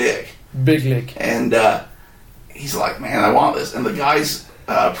 It's big. Big lick. And he's like, man, I want this. And the guy's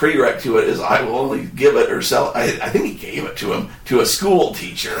prereq to it is, I will only give it or sell it. I think he gave it to him, to a school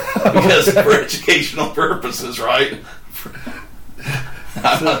teacher, because for educational purposes, right?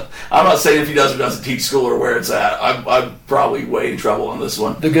 I'm not saying if he does or doesn't teach school or where it's at. I'm probably way in trouble on this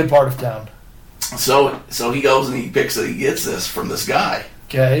one. The good part of town. So he goes and he gets this from this guy.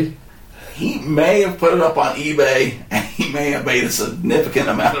 Okay. He may have put it up on eBay, and he may have made a significant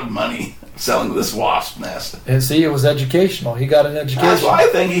amount of money selling this wasp nest. And see, it was educational. He got an education. That's why I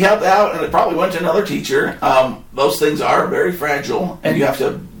think he helped out, and it probably went to another teacher. Those things are very fragile, and you have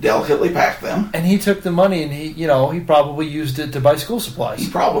to delicately pack them. And he took the money, and he probably used it to buy school supplies. He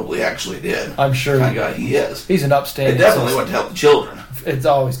probably actually did. I'm sure. The kind of guy he is. He's an upstanding. It definitely went to help the children. It's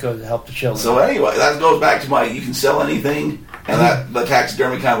always good to help the children. So anyway, that goes back to you can sell anything, and that the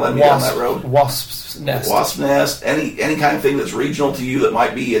taxidermy kind of led me down that road. Wasp's nest, any kind of thing that's regional to you that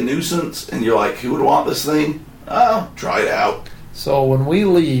might be a nuisance, and you're like, who would want this thing? Oh, try it out. So when we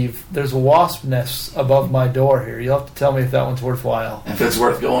leave, there's a wasp nest above my door here. You'll have to tell me if that one's worthwhile. If it's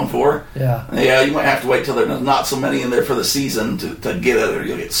worth going for? Yeah, you might have to wait till there's not so many in there for the season to get it, or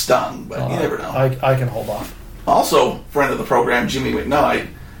you'll get stung, but you never know. I can hold off. Also, friend of the program, Jimmy McKnight,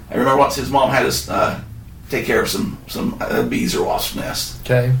 I remember once his mom had us take care of some bees or wasp nests.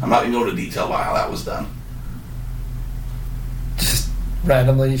 Okay. I'm not going to go into detail about how that was done. Just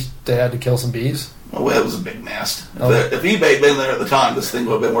randomly, they had to kill some bees? Well, it was a big nest. If eBay had been there at the time, this thing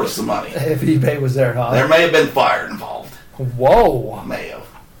would have been worth some money. If eBay was there, huh? There may have been fire involved. Whoa. May have.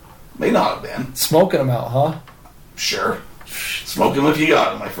 May not have been. Smoking them out, huh? Sure. Smoke them if you got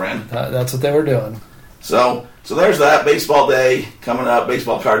them, my friend. That's what they were doing. So there's that. Baseball day coming up,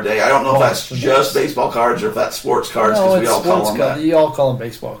 baseball card day. I don't know if that's just baseball cards or if that's sports cards, because we all call them that. You all call them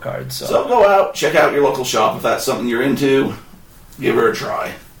baseball cards. So go out, check out your local shop. If that's something you're into, give her a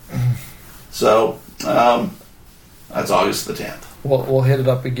try. So that's August the 10th. We'll hit it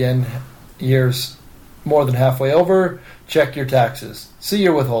up again. Year's more than halfway over. Check your taxes. See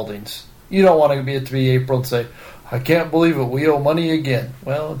your withholdings. You don't want to be at 3 April and say, I can't believe it, we owe money again.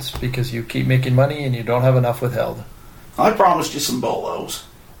 Well, it's because you keep making money and you don't have enough withheld. I promised you some bolos.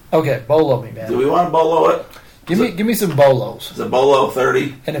 Okay, bolo me, man. Do we want to bolo it? Give me some bolos. Is a bolo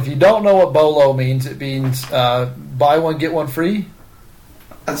 30? And if you don't know what bolo means, it means buy one, get one free?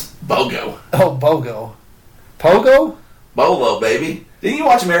 That's BOGO. Oh, BOGO. Pogo? Bolo, baby. Didn't you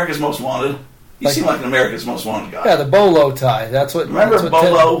watch America's Most Wanted? You seem like an America's Most Wanted guy. Yeah, the bolo tie. That's what. Remember that's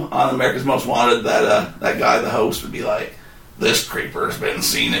Bolo on America's Most Wanted? That guy, the host, would be like, "This creeper's been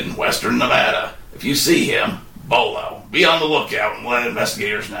seen in western Nevada. If you see him, Bolo. Be on the lookout and let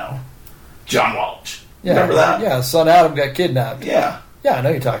investigators know." John Walsh. Yeah, Remember that? Yeah, son Adam got kidnapped. Yeah. Yeah, I know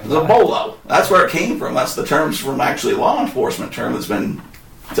you're talking The about. bolo. That's where it came from. That's the terms from actually law enforcement term that's been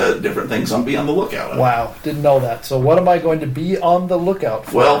to different things on be on the lookout. Wow, didn't know that. So what am I going to be on the lookout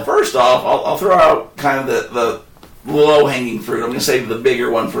for? Well, first off, I'll throw out kind of the low-hanging fruit. I'm going to save the bigger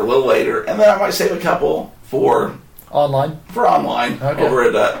one for a little later, and then I might save a couple for online okay. Over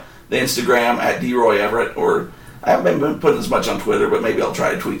at the Instagram at DRoy Everett, or I haven't been putting as much on Twitter, but maybe I'll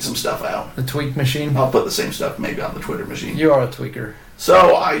try to tweet some stuff out. The tweak machine. I'll put the same stuff maybe on the Twitter machine. You are a tweaker.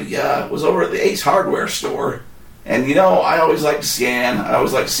 So I was over at the Ace Hardware store, and I always like to scan. I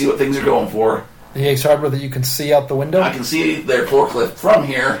always like to see what things are going for. The Ace Hardware that you can see out the window? I can see their forklift from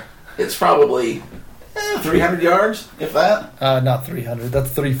here. It's probably 300 yards, if that. Not 300. That's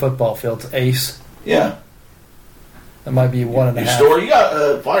 3 football fields. Ace. Yeah. That might be 1.5. Your store, you got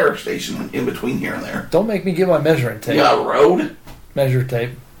a fire station in between here and there. Don't make me get my measuring tape. You got a road? Measure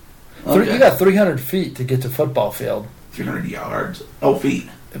tape. Okay. You got 300 feet to get to football field. 300 yards? Oh, feet.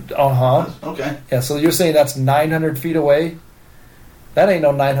 Uh-huh. Okay. Yeah, so you're saying that's 900 feet away? That ain't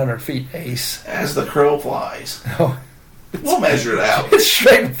no 900 feet, Ace. As the crow flies. No. We'll measure it out. It's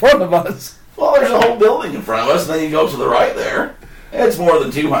straight in front of us. Well, there's a whole building in front of us, and then you go to the right there. It's more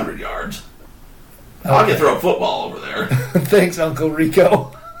than 200 yards. Okay. I can throw a football over there. Thanks, Uncle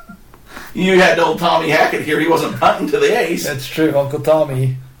Rico. You had old Tommy Hackett here. He wasn't punting to the Ace. That's true, Uncle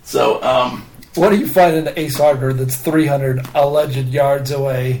Tommy. So, what do you find in the Ace Hardware that's 300 alleged yards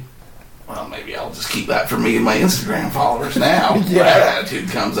away? well, maybe I'll just keep that for me and my Instagram followers now. Yeah. That attitude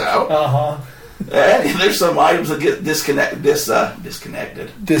comes out. Uh-huh. And there's some items that get disconnected.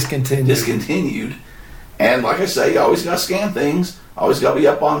 Discontinued. And like I say, you always got to scan things. Always got to be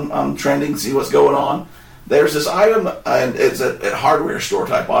up on trending, see what's going on. There's this item, and it's a hardware store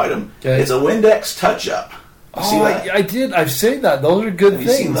type item. Okay. It's a Windex touch-up. You see that? I did. I've seen that. Those are good Have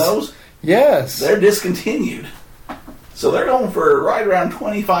things. you seen those? Yes. They're discontinued. So they're going for right around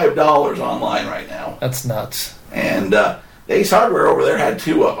 $25 online right now. That's nuts. And Ace Hardware over there had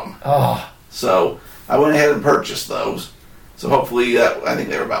 2 of them. Oh. So I went ahead and purchased those. So hopefully, I think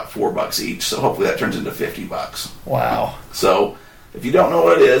they were about $4 each. So hopefully that turns into $50. Wow. So if you don't know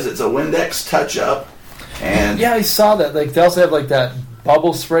what it is, it's a Windex touch-up. And yeah, I saw that. Like they also have like that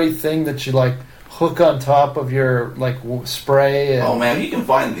bubble spray thing that you like hook on top of your like spray. And, oh man, you can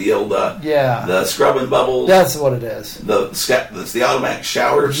find the old the scrub and bubbles. That's what it is. That's the automatic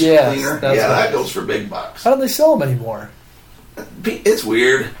shower Yes, cleaner. that's Yeah, what that it goes for big bucks. How don't they sell them anymore? It's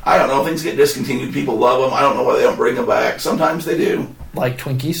weird. I don't know. Things get discontinued. People love them. I don't know why they don't bring them back. Sometimes they do. Like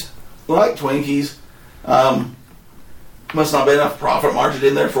Twinkies. Like Twinkies. Must not be enough profit margin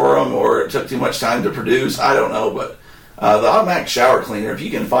in there for them, or it took too much time to produce. I don't know, but the automatic shower cleaner, if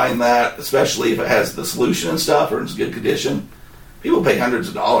you can find that, especially if it has the solution and stuff or it's good condition, people pay hundreds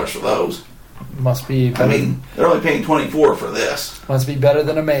of dollars for those. Must be better. I mean, they're only paying $24 for this. Must be better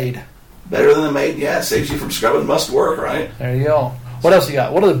than a maid. Better than a maid, yeah. It saves you from scrubbing must work, right? There you go. What else you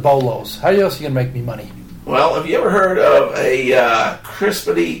got? What are the bolos? How else are you going to make me money? Well, have you ever heard of a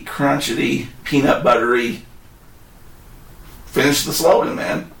crispity, crunchity, peanut buttery? Finish the slogan,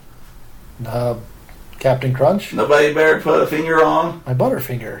 man. Captain Crunch? Nobody better put a finger on. My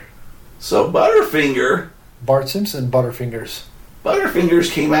Butterfinger. So Butterfinger, Bart Simpson Butterfingers.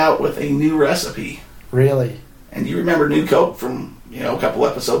 Butterfingers came out with a new recipe. Really? And you remember New Coke from, a couple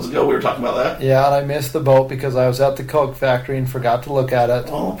episodes ago? We were talking about that. Yeah, and I missed the boat because I was at the Coke factory and forgot to look at it.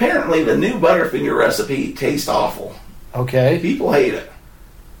 Well, apparently the new Butterfinger recipe tastes awful. Okay. People hate it.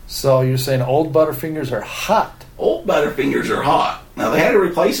 So you're saying old Butterfingers are hot? Old Butterfingers are hot. Now, they had to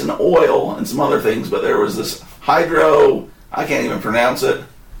replace an oil and some other things, but there was this I can't even pronounce it.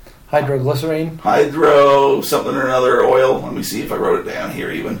 Hydroglycerine? Something or another oil. Let me see if I wrote it down here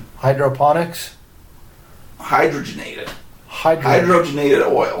even. Hydroponics? Hydrogenated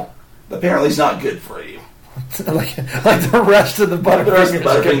oil. Apparently it's not good for you. like the rest of the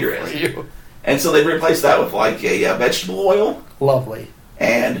Butterfinger is. For you. And so they replaced that with like a vegetable oil. Lovely.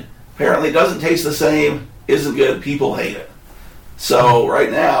 And apparently it doesn't taste the same, isn't good, people hate it. So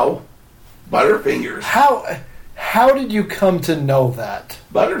right now, Butterfingers. How did you come to know that?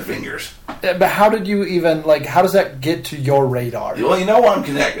 Butterfingers. But how did you even, how does that get to your radar? Well, I'm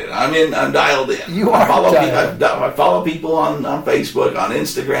connected. I'm dialed in. You are dialed. I follow people on Facebook, on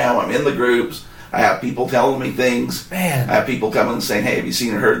Instagram. I'm in the groups. I have people telling me things. Man. I have people coming and saying, hey, have you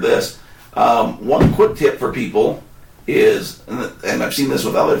seen or heard this? One quick tip for people is, and I've seen this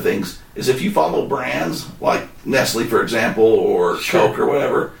with other things, is if you follow brands like Nestle, for example, or Sure. Coke or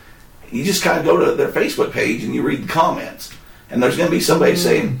whatever, you just kind of go to their Facebook page and you read the comments. And there's going to be somebody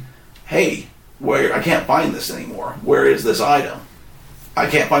saying, hey, I can't find this anymore. Where is this item? I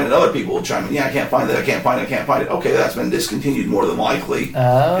can't find it. Other people will chime in. Yeah, I can't find it. I can't find it. I can't find it. Okay, that's been discontinued more than likely,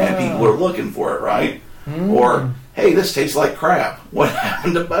 and people are looking for it, right? Or, hey, this tastes like crap. What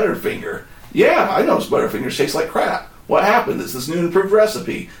happened to Butterfinger? Yeah, I noticed Butterfingers taste like crap. What happened? It's this new improved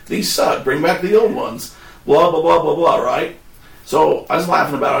recipe. These suck. Bring back the old ones. Blah, blah, blah, blah, blah, right? So I was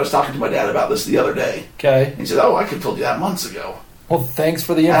laughing about it. I was talking to my dad about this the other day. Okay. And he said, oh, I could have told you that months ago. Well, thanks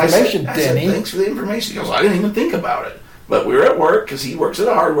for the information, I said, Denny. thanks for the information. He goes, I didn't even think about it. But we were at work, because he works at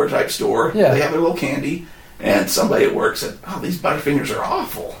a hardware type store. Yeah. They have their little candy. And somebody at work said, oh, these Butterfingers are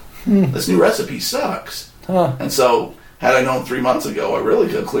awful. This new recipe sucks. Huh. And so, had I known 3 months ago, I really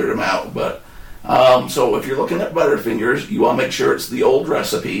could have cleared them out. But so if you're looking at Butterfingers, you want to make sure it's the old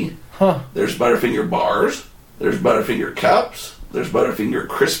recipe. Huh. There's Butterfinger bars. There's Butterfinger cups. There's Butterfinger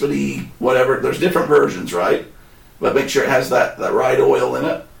crispity, whatever. There's different versions, right? But make sure it has that right oil in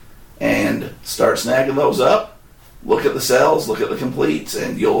it. And start snagging those up. Look at the cells, look at the completes,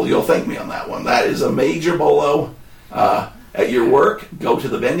 and you'll thank me on that one. That is a major bolo. At your work, go to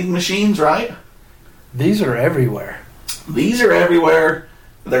the vending machines, right? These are everywhere. These are everywhere.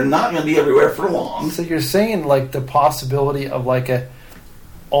 They're not going to be everywhere for long. So you're saying like the possibility of like a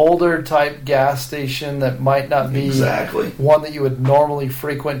older type gas station that might not be Exactly. one that you would normally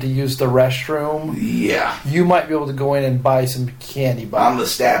frequent to use the restroom. Yeah. You might be able to go in and buy some candy On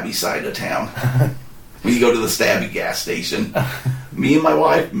bars. the stabby side of town. When you go to the stabby gas station, me and my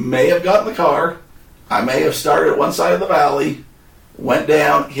wife may have got in the car. I may have started at one side of the valley, went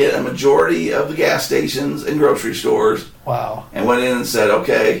down, hit a majority of the gas stations and grocery stores, Wow. and went in and said,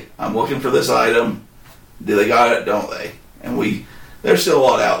 okay, I'm looking for this item. Do they got it? Don't they? And there's still a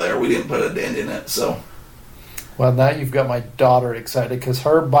lot out there. We didn't put a dent in it, so. Well, now you've got my daughter excited because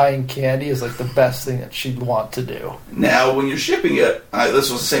her buying candy is like the best thing that she'd want to do. Now, when you're shipping it,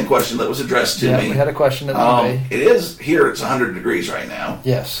 this was the same question that was addressed to me. We had a question at eBay. It is, here it's 100 degrees right now.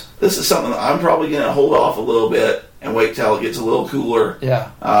 Yes. This is something that I'm probably going to hold off a little bit and wait till it gets a little cooler.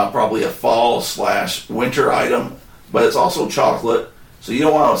 Yeah. Probably a fall/winter item, but it's also chocolate, so you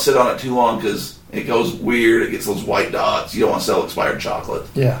don't want to sit on it too long because it goes weird. It gets those white dots. You don't want to sell expired chocolate.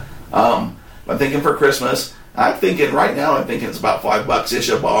 Yeah. I'm thinking for Christmas. I'm thinking it's about $5-ish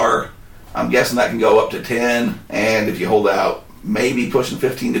a bar. I'm guessing that can go up to 10, and if you hold out, maybe pushing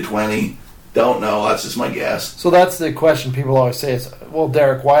 15 to 20. Don't know. That's just my guess. So that's the question people always say is, well,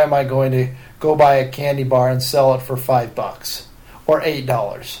 Derek, why am I going to go buy a candy bar and sell it for $5 or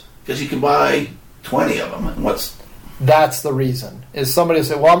 $8? Because you can buy 20 of them. And that's the reason. Is somebody will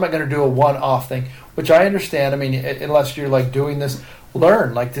say, well, I'm not going to do a one-off thing, which I understand. I mean, unless you're like doing this,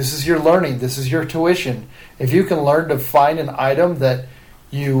 learn. Like this is your learning. This is your tuition. If you can learn to find an item that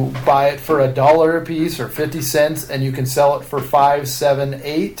you buy it for $1 a piece or 50 cents and you can sell it for 5, 7,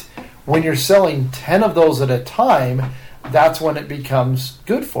 8, when you're selling 10 of those at a time, that's when it becomes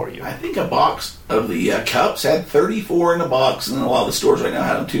good for you. I think a box of the cups had 34 in a box, and a lot of the stores right now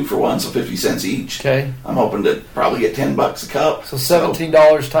had them 2 for $1, so 50 cents each. Okay. I'm hoping to probably get $10 a cup. So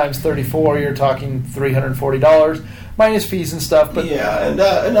 $17 times 34, you're talking $340 minus fees and stuff. But yeah, and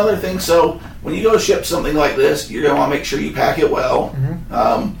another thing, so when you go ship something like this, you're going to want to make sure you pack it well.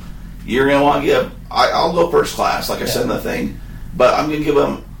 Mm-hmm. You're going to want to give, I'll go first class, like I said in the thing, but I'm going to give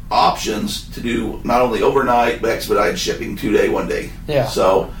them options to do not only overnight, but expedited shipping 2 day, 1 day. Yeah.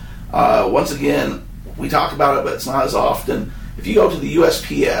 So, once again, we talk about it, but it's not as often. If you go to the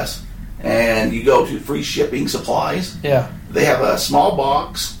USPS and you go to free shipping supplies, yeah, they have a small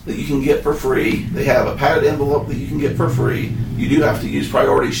box that you can get for free. They have a padded envelope that you can get for free. You do have to use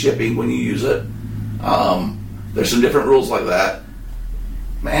priority shipping when you use it. There's some different rules like that.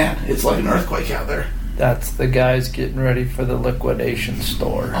 Man, it's like an earthquake out there. that's the guys getting ready for the liquidation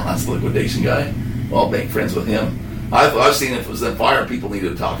store. Oh, that's the liquidation guy. Well, I'll make friends with him. I've seen if it was them fire people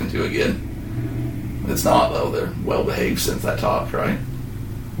needed talking to again. It's not, though. They're well behaved since that talk, right?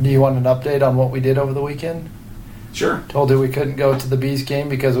 Do you want an update on what we did over the weekend? Sure. Told you we couldn't go to the Bees game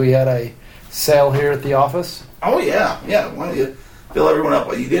because we had a sale here at the office. Oh, yeah. Why don't you fill everyone up?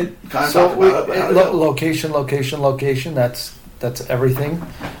 Well, you did kind of So talk about it, but how did it go? location. That's everything.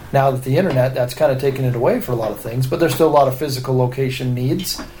 Now that the internet, that's kind of taken it away for a lot of things, but there's still a lot of physical location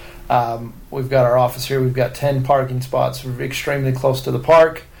needs. We've got our office here. We've got 10 parking spots. We're extremely close to the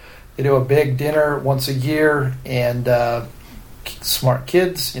park. They do a big dinner once a year, and smart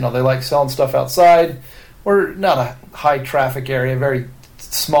kids, they like selling stuff outside. We're not a high traffic area, very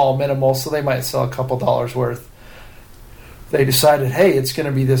small, minimal, so they might sell a couple dollars worth. They decided, hey, it's going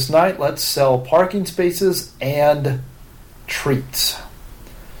to be this night. Let's sell parking spaces and treats.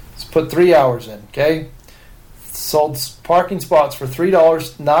 Let's put 3 hours in, okay? Sold parking spots for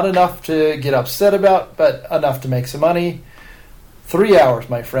 $3. Not enough to get upset about, but enough to make some money. 3 hours,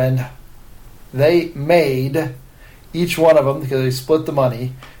 my friend. They made, each one of them, because they split the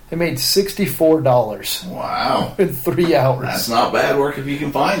money, they made $64 Wow. in 3 hours. That's not bad work if you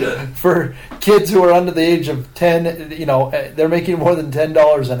can find it. For kids who are under the age of 10, they're making more than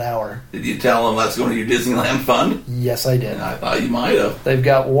 $10 an hour. Did you tell them that's going to your Disneyland fund? Yes, I did. I thought you might have. They've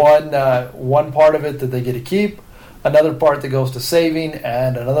got one part of it that they get to keep, another part that goes to saving,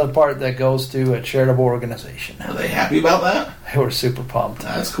 and another part that goes to a charitable organization. Are they happy about that? They were super pumped.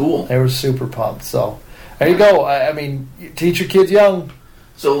 That's cool. They were super pumped. So there you go. I mean, teach your kids young.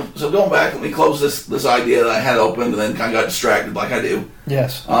 So going back, let me close this idea that I had open and then kind of got distracted like I do.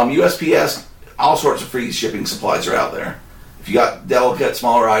 Yes. USPS, all sorts of free shipping supplies are out there. If you got delicate,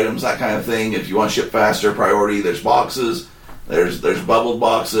 smaller items, that kind of thing, if you want to ship faster, priority, there's boxes, there's bubbled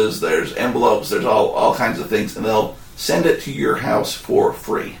boxes, there's envelopes, there's all kinds of things, and they'll send it to your house for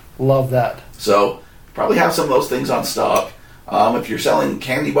free. Love that. So probably have some of those things on stock. If you're selling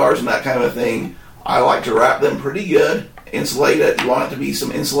candy bars and that kind of a thing, I like to wrap them pretty good. Insulate it. You want it to be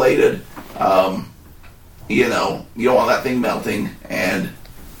some insulated. You don't want that thing melting, and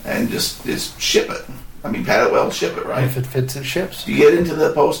just ship it. I mean, pat it well, ship it, right? If it fits, it ships. If you get into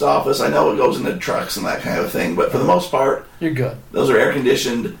the post office, I know it goes into trucks and that kind of thing, but for the most part, You're good. those are air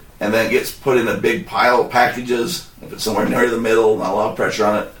conditioned, and then it gets put in a big pile of packages. If it's somewhere near the middle, not a lot of pressure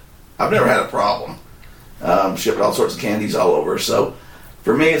on it, I've never had a problem. Shipping all sorts of candies all over. So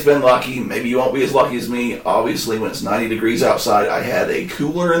for me, it's been lucky. Maybe you won't be as lucky as me. Obviously, when it's 90 degrees outside, I had a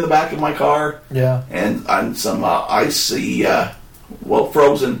cooler in the back of my car. Yeah. And on some icy,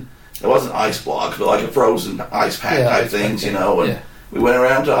 frozen. It wasn't ice blocks, but like a frozen ice pack type ice things, pack, And yeah. we went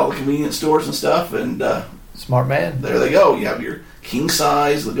around to all the convenience stores and stuff, and Smart man. there they go. You have your king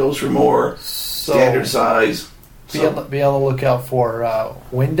size that goes for more, So standard size. be on the lookout for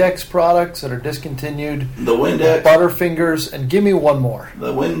Windex products that are discontinued. The Windex. Butterfingers, and give me one more.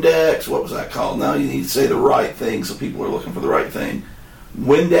 The Windex, what was that called? Now you need to say the right thing so people are looking for the right thing.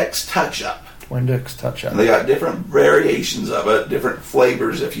 Windex Touch-Up. Windex Touch-Up. And they got different variations of it, different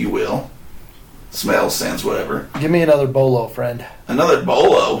flavors, if you will. Smells, scents, whatever. Give me another Bolo, friend. Another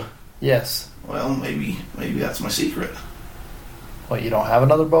Bolo. Yes. Well, maybe that's my secret. What, you don't have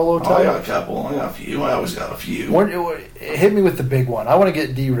another Bolo? Oh, I got a couple. I got a few. I always got a few. Hit me with the big one. I want to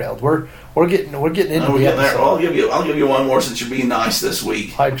get derailed. We're getting into We're the getting there. episode. Well, I'll give you one more since you're being nice this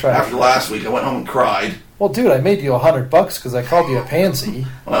week. I tried. After last week, I went home and cried. Well, dude, I made you $100 because I called you a pansy.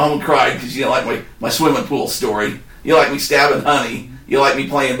 I went home and cried because you didn't like my swimming pool story. You like me stabbing honey. You like me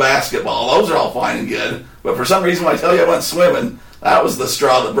playing basketball. Those are all fine and good. But for some reason, when I tell you I went swimming, that was the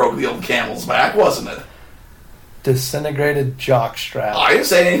straw that broke the old camel's back, wasn't it? Disintegrated jock strap. I didn't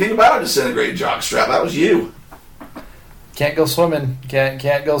say anything about a disintegrated jock strap. That was you. Can't go swimming.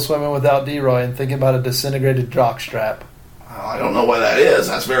 Can't go swimming without D-Roy and thinking about a disintegrated jock strap. I don't know why that is.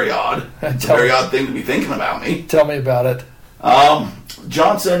 That's very odd. It's a very odd thing to be thinking about me. Tell me about it.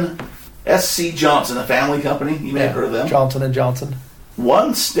 Johnson, SC Johnson, a family company. You may have heard of them. Johnson & Johnson.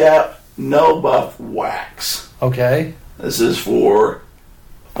 One Step No Buff Wax. Okay. This is for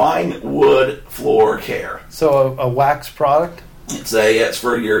fine wood floor care. So a wax product? It's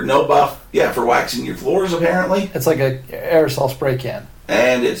for your no buff, for waxing your floors apparently. It's like a aerosol spray can.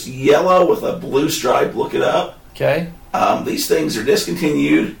 And it's yellow with a blue stripe. Look it up. Okay. These things are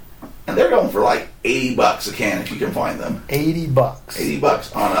discontinued, and they're going for like $80 a can if you can find them. $80.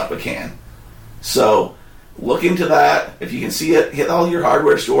 $80 on up a can. So look into that. If you can see it, hit all your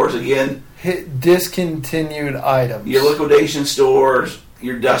hardware stores again. Hit discontinued items. Your liquidation stores,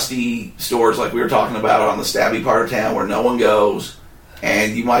 your dusty stores like we were talking about on the stabby part of town where no one goes.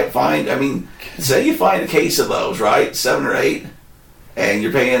 And you might find, say you find a case of those, right? 7 or 8. And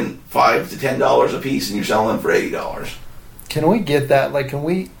you're paying $5 to $10 a piece, and you're selling them for $80. Can we get that? Like, can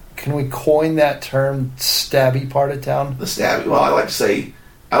we coin that term, stabby part of town? The stabby. Well, I like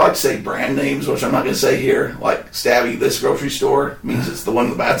to say brand names, which I'm not going to say here. Like Stabby, this grocery store means it's the one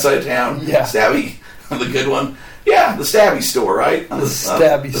on the bad side of town. Yeah. Stabby, the good one. Yeah, the Stabby store, right? The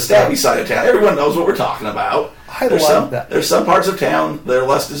Stabby. The Stabby side of town. Everyone knows what we're talking about. I love that. There's some parts of town that are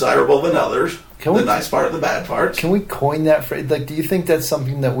less desirable than others. The nice part of the bad parts. Can we coin that phrase? Like, do you think that's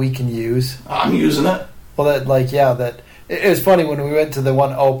something that we can use? I'm using it. Well, it was funny when we went to the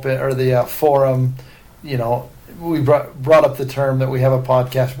one open or the forum. We brought up the term that we have a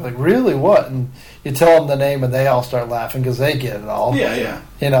podcast. We're like, really, what? And you tell them the name, and they all start laughing because they get it all. Yeah,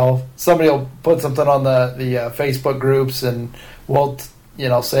 yeah. Somebody will put something on the Facebook groups, and we'll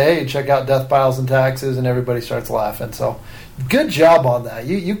say, hey, check out Death, Piles, and Taxes, and everybody starts laughing. So, good job on that.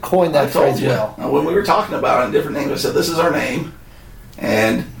 You coined that phrase well. When we were talking about it in different names, I said, this is our name.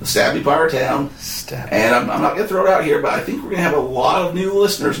 And the Stabby part of town. Stabby. And I'm not going to throw it out here, but I think we're going to have a lot of new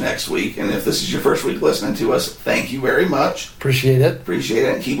listeners next week. And if this is your first week listening to us, thank you very much. Appreciate it. Appreciate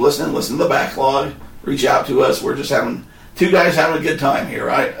it. And keep listening. Listen to the backlog. Reach out to us. We're just having two guys having a good time here,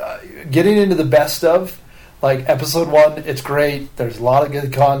 right? Getting into the best of, like episode 1, it's great. There's a lot of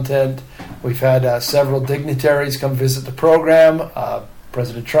good content. We've had several dignitaries come visit the program.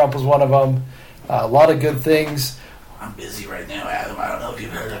 President Trump was one of them. A lot of good things. I'm busy right now, Adam. I don't know if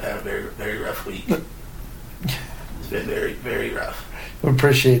you've heard. I've had a very, very rough week. It's been very, very rough. We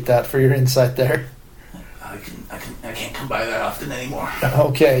appreciate that for your insight there. I can't come by that often anymore.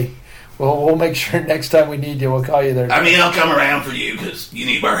 Okay. Well, we'll make sure next time we need you, we'll call you there. I mean, I'll come around for you because you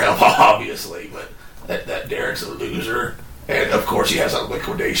need our help, obviously. But that Derek's a loser. And, of course, he has a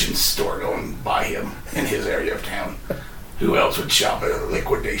liquidation store going by him in his area of town. Who else would shop at a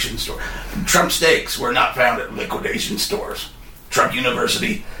liquidation store? Trump steaks were not found at liquidation stores. Trump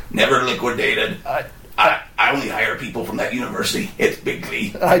University never liquidated. I only hire people from that university. It's big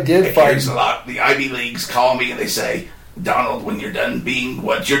league. I did it find carries a lot. The Ivy Leagues call me and they say, Donald, when you're done being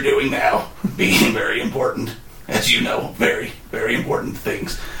what you're doing now, being very important, as you know, very, very important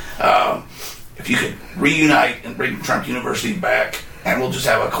things. If you could reunite and bring Trump University back, and we'll just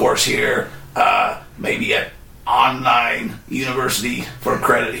have a course here, maybe at online university for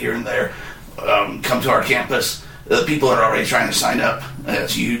credit here and there, come to our campus. The people are already trying to sign up.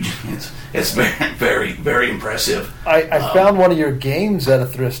 It's huge. It's very, very, very impressive. I found one of your games at a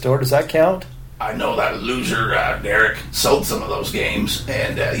thrift store. Does that count? I know that loser, Derek, sold some of those games,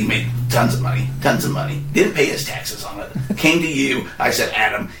 and he made tons of money. Tons of money. Didn't pay his taxes on it. Came to you. I said,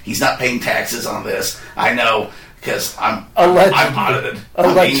 Adam, he's not paying taxes on this. I know, because I'm audited.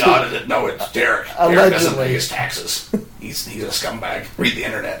 I'm being audited. No, it's Derek. Derek doesn't pay his taxes. He's a scumbag. Read the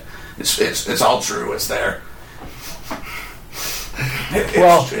internet. It's all true. It's there.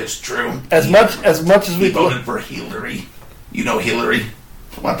 It's true. As much as we voted for Hillary. You know Hillary?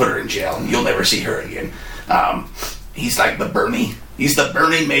 I put her in jail, and you'll never see her again. He's like the Bernie. He's the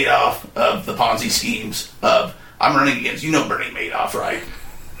Bernie Madoff of the Ponzi schemes. I'm running against, you know Bernie Madoff, right?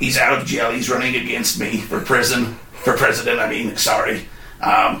 He's out of jail. He's running against me for president. Sorry.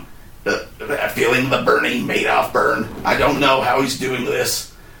 Feeling the Bernie Madoff burn. I don't know how he's doing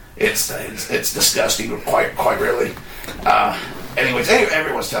this. It's disgusting, quite really. Anyways,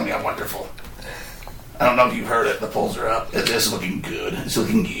 everyone's telling me I'm wonderful. I don't know if you've heard it. The polls are up. It's looking good. It's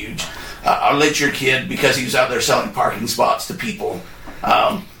looking huge. I'll let your kid, because he's out there selling parking spots to people,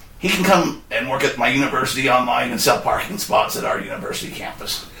 he can come and work at my university online and sell parking spots at our university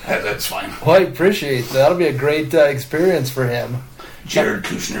campus. That's fine. Well, I appreciate that. That'll be a great experience for him. Jared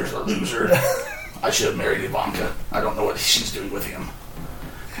Kushner's a loser. I should have married Ivanka. I don't know what she's doing with him.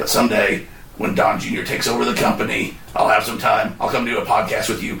 But someday, when Don Jr. takes over the company, I'll have some time. I'll come do a podcast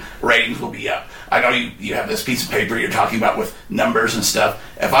with you. Ratings will be up. I know you have this piece of paper you're talking about with numbers and stuff.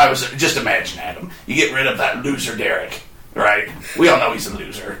 If I was, just imagine, Adam, you get rid of that loser Derek, right? We all know he's a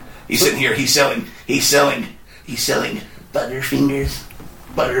loser. He's sitting here, he's selling Butterfingers.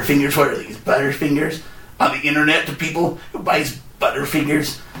 Butterfingers, what are these? Butterfingers on the internet to people who buys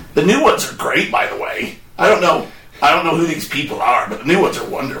Butterfingers. The new ones are great, by the way. I don't know who these people are, but the new ones are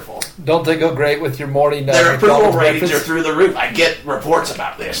wonderful. Don't they go great with your morning? Their approval ratings are through the roof. I get reports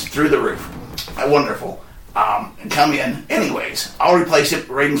about this through the roof. Wonderful. And come in. Anyways, I'll replace it.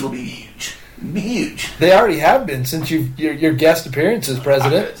 Ratings will be huge. Huge. They already have been since your guest appearances,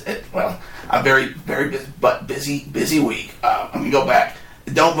 President. I'm very, very busy week. I'm going to go back.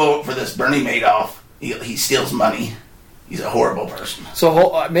 Don't vote for this Bernie Madoff. He steals money. He's a horrible person.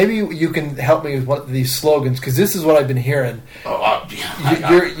 So maybe you can help me with one of these slogans, because this is what I've been hearing. I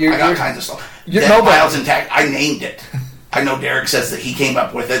got kinds of slogans. Debt piles intact. I named it. I know Derek says that he came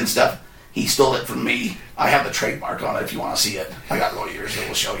up with it and stuff. He stole it from me. I have the trademark on it if you want to see it. I got lawyers that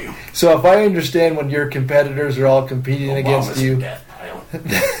will show you. So if I understand, when your competitors are all competing against you, death pile.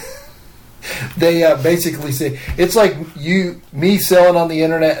 They basically say, it's like me selling on the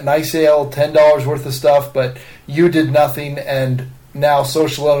internet, and I sell $10 worth of stuff, but you did nothing, and now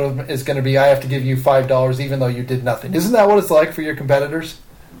socialism is going to be, I have to give you $5 even though you did nothing. Isn't that what it's like for your competitors?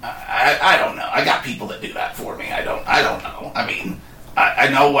 I don't know. I got people that do that for me. I don't know. I mean, I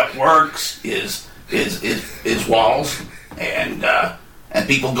know what works is walls and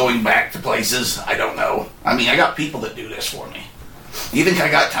people going back to places. I don't know. I mean, I got people that do this for me. You think I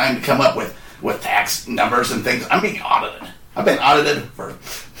got time to come up with tax numbers and things? I'm being audited. I've been audited for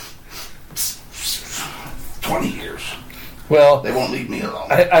 20 years. Well, they won't leave me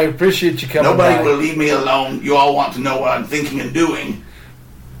alone. I appreciate you coming. Nobody will leave me alone. You all want to know what I'm thinking and doing.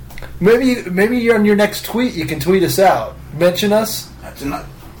 Maybe you're on your next tweet. You can tweet us out. Mention us.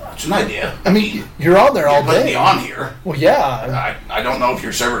 That's an idea. I mean, you're on there all You're putting day. me on here. Well, yeah. I don't know if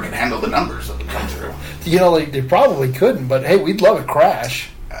your server can handle the numbers that would come through. You know, they probably couldn't, but hey, we'd love a crash.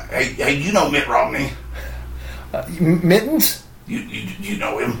 Hey, you know Mitt Romney? Mittens? You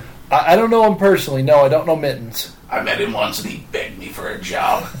know him? I don't know him personally. No, I don't know Mittens. I met him once and he begged me for a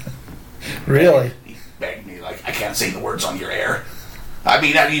job. Really? He begged me, like, I can't say the words on your air. I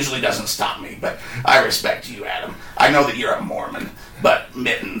mean, that usually doesn't stop me, but I respect you, Adam. I know that you're a Mormon, but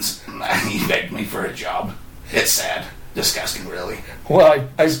Mittens, he begged me for a job. It's sad. Disgusting, really. Well,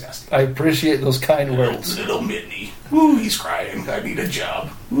 I appreciate those kind words. Little Mitney. Ooh, he's crying. I need a job.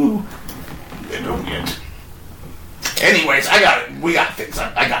 Ooh. Little Mitt. Anyways, we got things.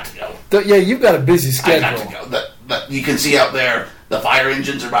 I got to go. Yeah, you've got a busy I got schedule. to go. You can see out there, the fire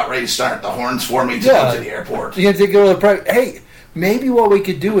engines are about ready to start. The horns for me to Yeah. go to the airport. You can take over the private. Hey, maybe what we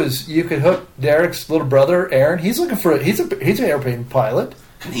could do is you could hook Derek's little brother, Aaron. He's looking for he's an airplane pilot,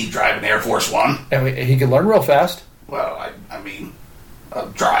 Can he drive an Air Force One? and he can learn real fast. Well, I mean,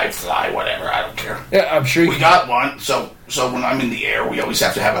 drive, fly, whatever. I don't care. Yeah, I'm sure We got one, so when I'm in the air, we always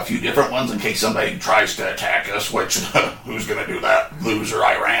have to have a few different ones in case somebody tries to attack us, which, who's going to do that? Loser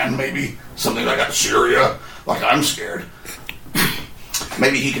Iran, maybe? Something like that, Syria? Like, I'm scared.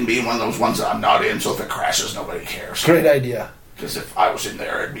 Maybe he can be in one of those ones that I'm not in, so if it crashes, nobody cares. Great idea. Because if I was in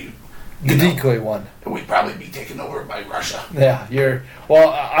there, it'd be... The decoy one. We'd probably be taken over by Russia. Yeah, you're. Well,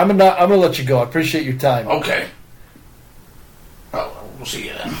 I'm gonna let you go. I appreciate your time. Okay. Well, we'll see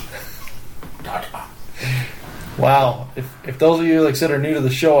you then. Ta-ta. Wow. If those of you, like I said, are new to the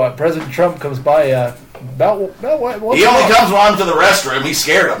show, President Trump comes by about what He only comes on to the restroom. He's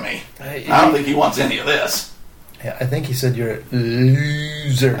scared of me. Hey, I don't think he wants any of this. Yeah, I think he said you're a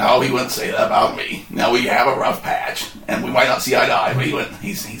loser. No, he wouldn't say that about me. Now, we have a rough patch, and we might not see eye to eye, but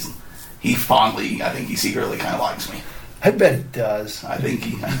he fondly, I think he secretly kind of likes me. I bet he does. I think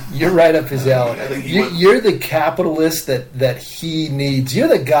he... You're right up his alley. I think he would. You're the capitalist that he needs. You're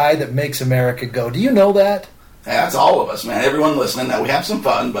the guy that makes America go. Do you know that? That's all of us, man. Everyone listening. Now, we have some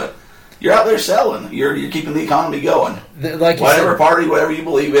fun, but you're out there selling. You're keeping the economy going. Like you Whatever said, party, whatever you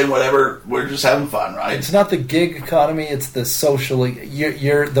believe in, whatever, we're just having fun, right? it's not the gig economy. It's the social.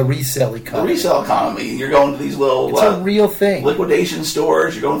 You're the resale The economy. resale economy. You're going to these little It's a real thing. liquidation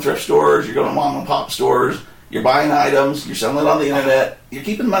stores. You're going to thrift stores. You're going to mom and pop stores. You're buying items. You're selling it on the internet. You're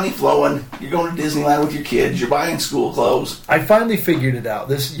keeping money flowing. You're going to Disneyland with your kids. You're buying school clothes. I finally figured it out.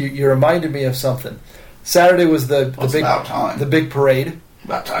 You reminded me of something. Saturday was the It's big about time. the big parade.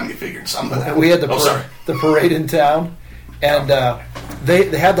 About time you figured something out. We had the sorry. the parade in town, and they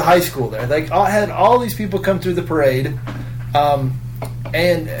had the high school there. I had all these people come through the parade,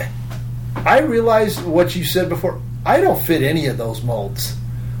 and I realized what you said before. I don't fit any of those molds.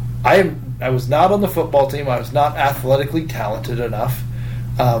 I was not on the football team. I was not athletically talented enough.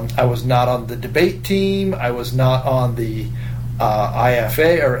 I was not on the debate team. I was not on the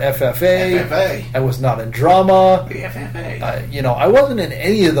IFA or FFA. FFA. I was not in drama. The FFA. I wasn't in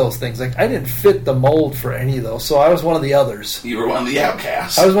any of those things. Like, I didn't fit the mold for any of those. So I was one of the others. You were one of the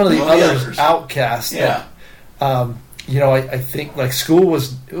outcasts. I was one of the others. others, outcasts. Yeah. That, I think like school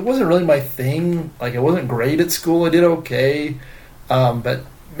wasn't really my thing. Like, I wasn't great at school. I did okay. But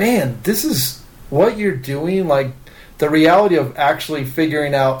man, this is what you're doing. Like, the reality of actually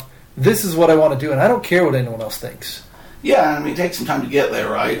figuring out this is what I want to do, and I don't care what anyone else thinks. Yeah, I mean, it takes some time to get there,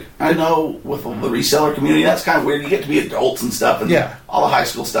 right? I know with the reseller community, that's kind of weird. You get to be adults and stuff, and Yeah. all the high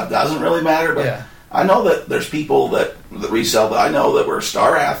school stuff doesn't really matter. But Yeah. I know that there's people that resell that I know that were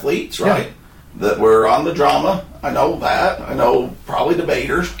star athletes, right? Yeah. That were on the drama. I know that. I know probably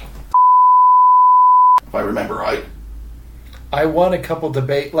debaters, if I remember right. I won a couple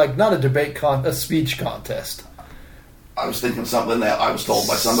debate, like not a debate a speech contest. I was thinking something that I was told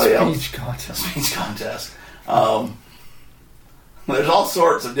by somebody else. Speech contest. Speech contest. There's all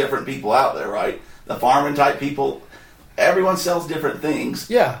sorts of different people out there, right? The farming type people. Everyone sells different things.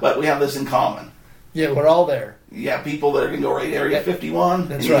 Yeah. But we have this in common. Yeah, we're all there. You have people that are going to go raid Area 51,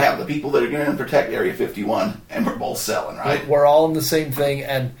 That's and you right. have the people that are going to protect Area 51, and we're both selling, right? We're all in the same thing,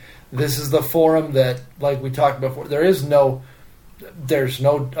 and this is the forum that, like we talked before, there's no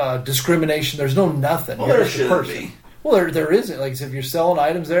discrimination. There's no nothing. Well, You're there just a shouldn't person. be. Well, there isn't. Like, if you're selling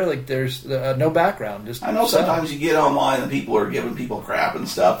items there, like, there's no background. Just I know sell. sometimes you get online and people are giving people crap and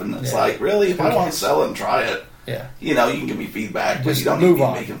stuff, and it's Yeah. like, really, if Who I want cares? to sell it and try it, Yeah. you know, you can give me feedback, but Just you don't need to move be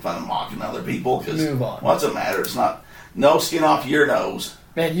on. making fun and mocking other people, because Move on. what's it matter? It's not, no skin off your nose.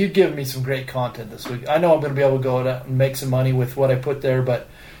 Man, you've given me some great content this week. I know I'm going to be able to go out and make some money with what I put there, but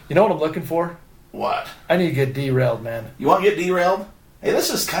you know what I'm looking for? What? I need to get derailed, man. You want to get derailed? Hey,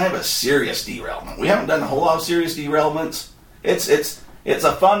 this is kind of a serious derailment. We haven't done a whole lot of serious derailments. It's It's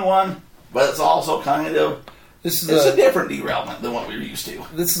a fun one, but it's also kind of This is it's a different derailment than what we were used to.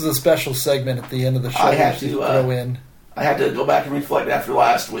 This is a special segment at the end of the show. I had to throw in. I had to go back and reflect after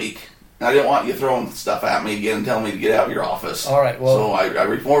last week. And I didn't want you throwing stuff at me again and telling me to get out of your office. All right, well, so I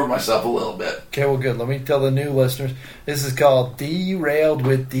reformed myself a little bit. Okay, well, good. Let me tell the new listeners. This is called Derailed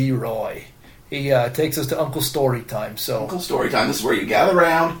with D. Roy. He takes us to Uncle Story Time. So Uncle Story Time. This is where you gather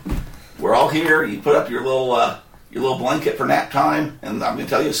around. We're all here. You put up your little blanket for nap time, and I'm going to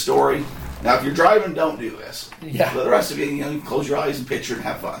tell you a story. Now, if you're driving, don't do this. Yeah. But the rest of you, you can close your eyes and picture and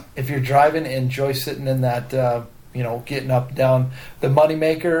have fun. If you're driving, enjoy sitting in that, getting up and down the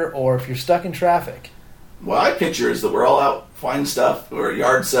moneymaker, or if you're stuck in traffic. What I picture is that we're all out finding stuff. We're at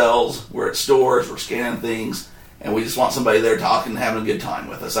yard sales. We're at stores. We're scanning things. And we just want somebody there talking and having a good time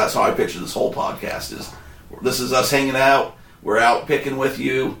with us. That's how I picture this whole podcast. This is us hanging out. We're out picking with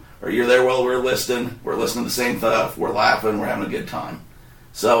you. Or you're there while we're listening. We're listening to the same stuff. We're laughing. We're having a good time.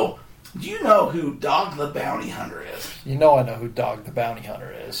 So, do you know who Dog the Bounty Hunter is? You know I know who Dog the Bounty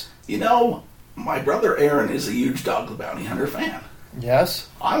Hunter is. You know, my brother Aaron is a huge Dog the Bounty Hunter fan. Yes?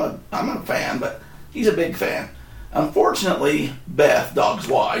 I'm a fan, but he's a big fan. Unfortunately, Beth, Dog's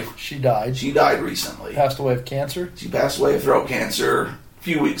wife, She died. she died recently. Passed away of cancer. She passed away of throat cancer a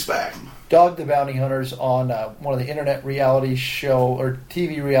few weeks back. Dog the Bounty Hunter's on one of the internet reality show or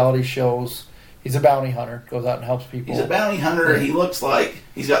TV reality shows. He's a bounty hunter. Goes out and helps people. He's a bounty hunter. He looks like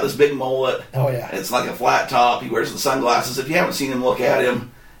he's got this big mullet. Oh, yeah. It's like a flat top. He wears the sunglasses. If you haven't seen him, look at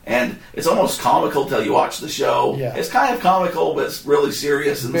him. And it's almost comical till you watch the show. Yeah. It's kind of comical, but it's really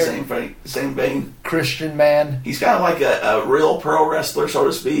serious in the Very- same vein. Christian man. He's kind of like a real pro wrestler, so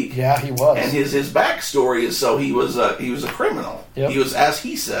to speak. Yeah, he was. And his backstory is so he was a criminal. Yep. He was, as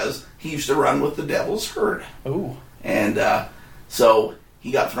he says, he used to run with the devil's herd. Ooh. And so he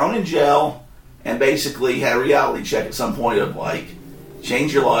got thrown in jail and basically had a reality check at some point of like,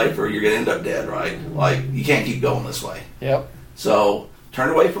 change your life or you're going to end up dead, right? Like, you can't keep going this way. Yep. So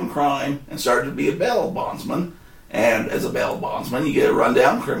turned away from crime and started to be a bail bondsman. And as a bail bondsman, you get to run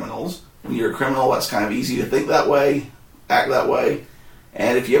down criminals. When you're a criminal, that's kind of easy to think that way, act that way.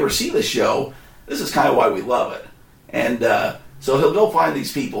 And if you ever see the show, this is kind of why we love it. And so he'll go find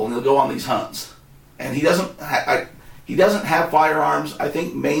these people and he'll go on these hunts. And he doesn't have firearms, I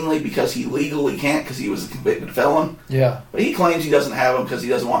think mainly because he legally can't because he was a convicted felon. Yeah. But he claims he doesn't have them because he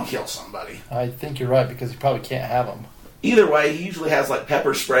doesn't want to kill somebody. I think you're right because he probably can't have them. Either way, he usually has like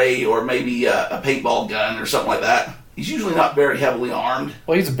pepper spray or maybe a paintball gun or something like that. He's usually not very heavily armed.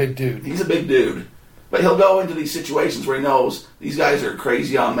 Well, he's a big dude. He's a big dude. But he'll go into these situations where he knows these guys are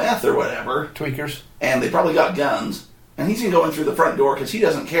crazy on meth or whatever. Tweakers. And they probably got guns. And he's going to go in through the front door because he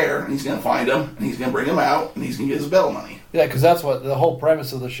doesn't care. And he's going to find them. And he's going to bring them out. And he's going to get his bail money. Yeah, because that's what the whole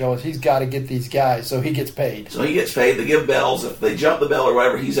premise of the show is. He's got to get these guys, so he gets paid. So he gets paid. They give bells. If they jump the bell or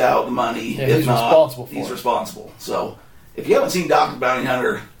whatever, he's out the money. Yeah, if he's not, responsible for he's it. responsible. So if you haven't seen Dog the Bounty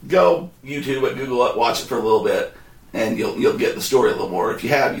Hunter, go YouTube it, Google it, watch it for a little bit, and you'll get the story a little more. If you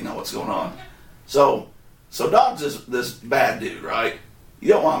have, you know what's going on. So Dog's this bad dude, right? You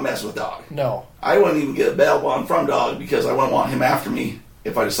don't want to mess with Dog. No. I wouldn't even get a bail bond from Dog because I wouldn't want him after me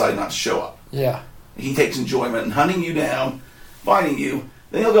if I decide not to show up. Yeah. He takes enjoyment in hunting you down, finding you.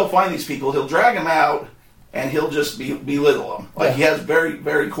 Then he'll go find these people. He'll drag them out, and he'll just belittle them. Like, he has very,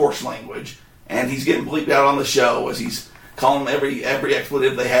 very coarse language, and he's getting bleeped out on the show as he's calling them every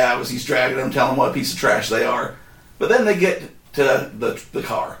expletive they have, as he's dragging them, telling them what a piece of trash they are. But then they get to the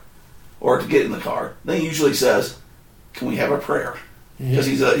car, or to get in the car. Then he usually says, "Can we have a prayer?" Because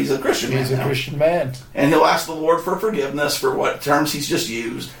he's a Christian man. He's a Christian man. And he'll ask the Lord for forgiveness for what terms he's just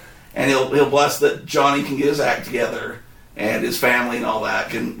used. And he'll bless that Johnny can get his act together and his family and all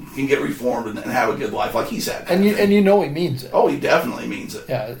that can get reformed and have a good life like he's had. And you know he means it. Oh, he definitely means it.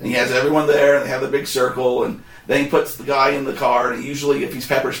 Yeah. And he has everyone there and they have the big circle and then he puts the guy in the car and usually if he's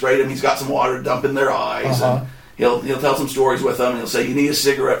pepper sprayed him, he's got some water to dump in their eyes. Uh-huh. And he'll tell some stories with them and he'll say, "You need a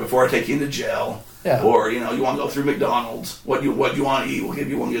cigarette before I take you into jail." Yeah. Or, you want to go through McDonald's. What you want to eat, we'll give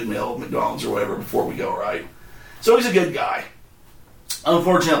you one good meal at McDonald's or whatever before we go, right? So he's a good guy.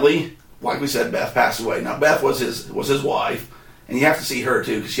 Unfortunately, like we said, Beth passed away. Now, Beth was his wife, and you have to see her,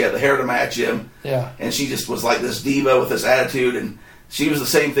 too, because she had the hair to match him. Yeah. And she just was like this diva with this attitude, and she was the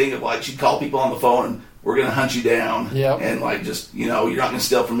same thing of, like, she'd call people on the phone, and we're going to hunt you down. Yep. And, like, just, you're not going to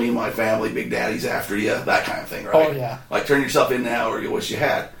steal from me and my family. Big Daddy's after you. That kind of thing, right? Oh, yeah. Like, turn yourself in now or you wish you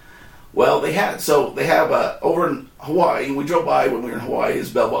had. Well, they have over in Hawaii, and we drove by when we were in Hawaii, his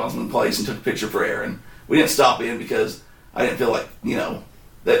bail bondsman place, and took a picture for Aaron. We didn't stop in because I didn't feel like,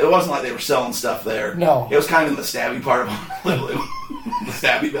 that it wasn't like they were selling stuff there. No. It was kind of in the stabby part of Honolulu, the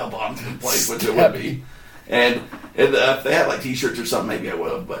stabby bail bondsman place, which it would be. And if they had like T-shirts or something, maybe I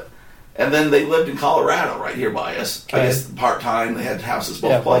would have. But and then they lived in Colorado, right here by us. Okay. I guess part time. They had houses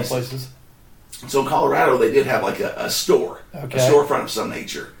Both both places. places. So in Colorado, they did have like a store, Okay. a storefront of some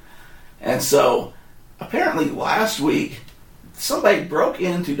nature. And so apparently last week, somebody broke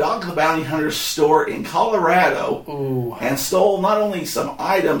into Dog the Bounty Hunter's store in Colorado Ooh. and stole not only some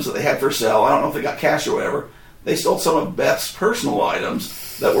items that they had for sale, I don't know if they got cash or whatever, they stole some of Beth's personal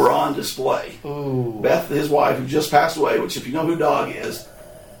items that were on display. Ooh. Beth, his wife, who just passed away, which if you know who Dog is,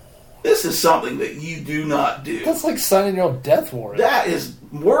 this is something that you do not do. That's like signing your own death warrant. That is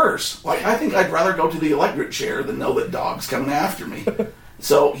worse. Like, I think I'd rather go to the electric chair than know that Dog's coming after me.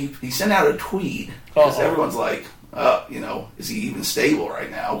 So he sent out a tweet because everyone's like, is he even stable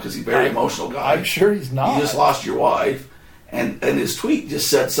right now? Because he's a very emotional guy. I'm sure he's not. You just lost your wife. And his tweet just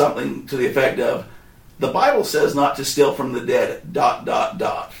said something to the effect of, the Bible says not to steal from the dead, ...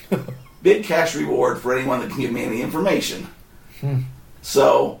 Big cash reward for anyone that can give me any information.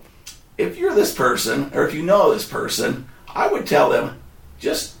 So, if you're this person, or if you know this person, I would tell them,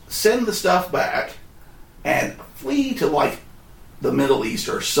 just send the stuff back and flee to, like, the Middle East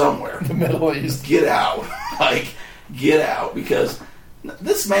or somewhere. The Middle East. Get out. Get out. Because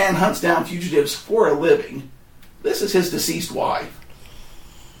this man hunts down fugitives for a living. This is his deceased wife.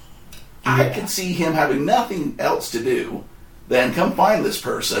 Yeah. I can see him having nothing else to do than come find this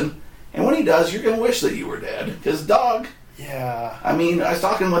person. And when he does, you're going to wish that you were dead. Because Dog... Yeah. I mean, I was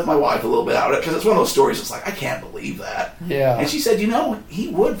talking with my wife a little bit about it, because it's one of those stories that's like, I can't believe that. Yeah. And she said, he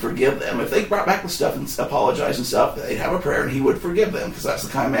would forgive them. If they brought back the stuff and apologized and stuff, they'd have a prayer and he would forgive them, because that's the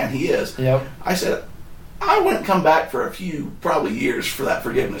kind of man he is. Yep. I said, I wouldn't come back for a few, probably years, for that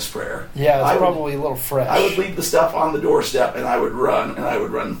forgiveness prayer. Yeah, it's probably a little fresh. I would leave the stuff on the doorstep and I would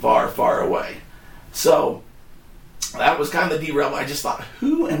run far, far away. So, that was kind of the derailment. I just thought,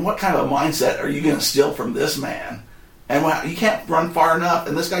 who and what kind of a mindset are you going to steal from this man? And you can't run far enough,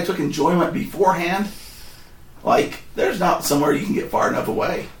 and this guy took enjoyment beforehand. Like, there's not somewhere you can get far enough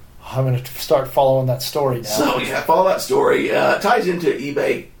away. I'm going to start following that story now. So, yeah, follow that story. It ties into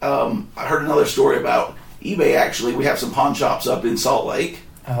eBay. I heard another story about eBay, actually. We have some pawn shops up in Salt Lake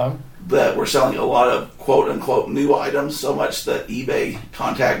that were selling a lot of quote-unquote new items, so much that eBay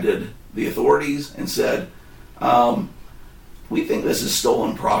contacted the authorities and said, we think this is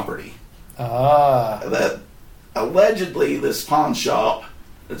stolen property. That allegedly this pawn shop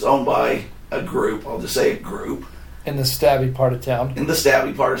that's owned by a group, I'll just say a group, in the stabby part of town, in the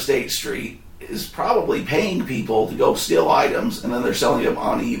stabby part of State Street, is probably paying people to go steal items, and then they're selling them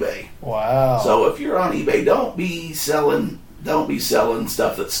on eBay. Wow. So if you're on eBay, don't be selling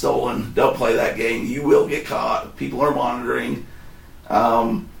stuff that's stolen. Don't play that game. You will get caught. People are monitoring.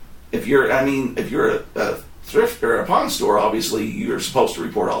 If you're a thrift or a pawn store, obviously you're supposed to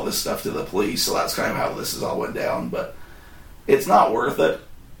report all this stuff to the police, so that's kind of how this all went down. But it's not worth it.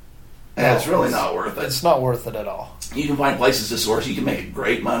 And it's really not worth it. It's not worth it at all. You can find places to source. You can make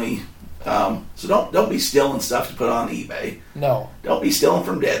great money. So don't be stealing stuff to put on eBay. No. Don't be stealing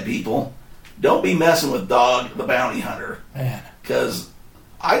from dead people. Don't be messing with Dog the Bounty Hunter. Man. Because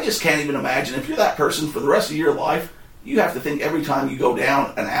I just can't even imagine, if you're that person for the rest of your life, you have to think every time you go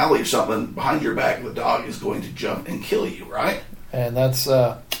down an alley or something, behind your back, the dog is going to jump and kill you, right? And that's,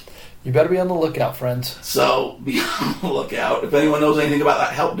 you better be on the lookout, friends. So, be on the lookout. If anyone knows anything about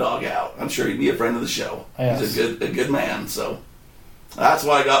that, help Dog out. I'm sure he'd be a friend of the show. Yes. He's a good man, so that's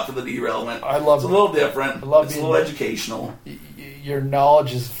what I got for the derailment. I love it's a little different. I love it's a little educational. Your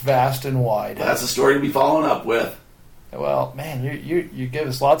knowledge is vast and wide. That's a story to be following up with. Well, man, you give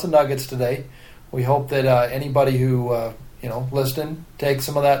us lots of nuggets today. We hope that anybody who listening takes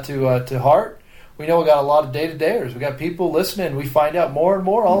some of that to heart. We know we got a lot of day-to-dayers. We got people listening. We find out more and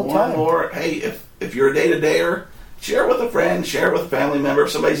more all the time. More and more. Hey, if you're a day-to-dayer, share it with a friend, share it with a family member.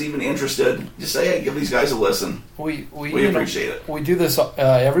 If somebody's even interested, just say, hey, give these guys a listen. We appreciate it. We do this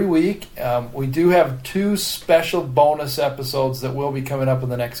every week. We do have 2 special bonus episodes that will be coming up in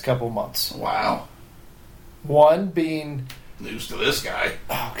the next couple of months. Wow. One being... News to this guy.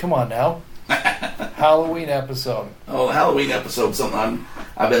 Oh, come on now. Halloween episode. Oh, the Halloween episode, something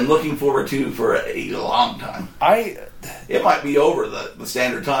I've been looking forward to for a long time. It might be over the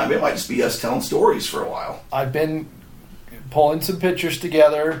standard time. It might just be us telling stories for a while. I've been pulling some pictures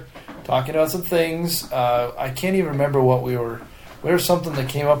together, talking about some things. I can't even remember what we were. There was something that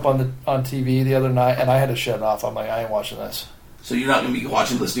came up on TV the other night, and I had to shut it off. I'm like, I ain't watching this. So you're not going to be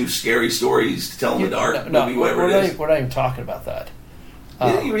watching this new scary stories to tell in the dark movie, whatever it is? We're not even talking about that.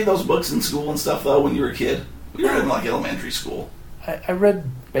 Didn't you read those books in school and stuff, though, when you were a kid? We were in, like, elementary school. I read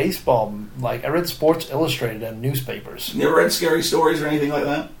baseball, I read Sports Illustrated and newspapers. You ever read scary stories or anything like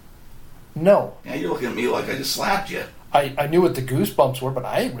that? No. Yeah, you're looking at me like I just slapped you. I knew what the Goosebumps were, but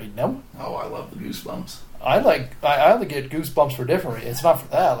I ain't reading them. Oh, I love the Goosebumps. I only get Goosebumps for different reasons. It's not for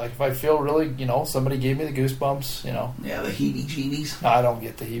that. Like, if I feel really, somebody gave me the Goosebumps, Yeah, the heebie-jeebies. I don't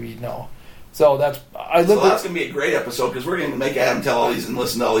get the heebie, no. So that's going to be a great episode because we're going to make Adam tell all these and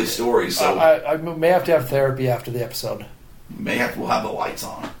listen to all these stories. So I may have to have therapy after the episode. We'll have the lights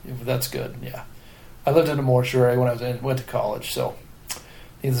on. That's good, yeah. I lived in a mortuary when I went to college, so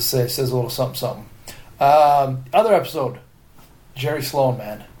needless to say, it says a little something. Other episode, Jerry Sloan,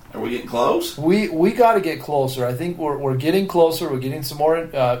 man. Are we getting close? We got to get closer. I think we're getting closer. We're getting some more.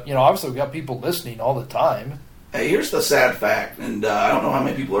 Obviously we got people listening all the time. Hey, here's the sad fact, and I don't know how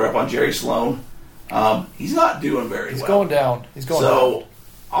many people are up on Jerry Sloan. He's not doing very well. He's going down. So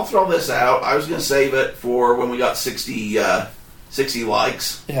I'll throw this out. I was going to save it for when we got 60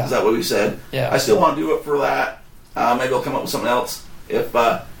 likes. Yeah. Is that what we said? Yeah. I still want to do it for that. Maybe I'll come up with something else.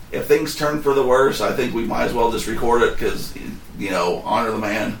 If things turn for the worse, I think we might as well just record it because, honor the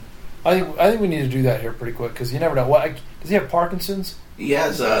man. I think we need to do that here pretty quick because you never know. Does he have Parkinson's? He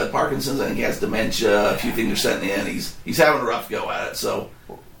has Parkinson's. I think he has dementia. A few things are setting in. He's having a rough go at it. So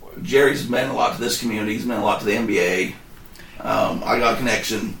Jerry's meant a lot to this community. He's meant a lot to the NBA. I got a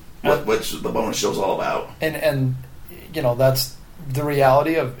connection, which the bonus show's all about. And that's the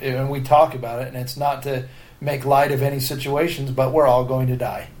reality of, and we talk about it, and it's not to make light of any situations, but we're all going to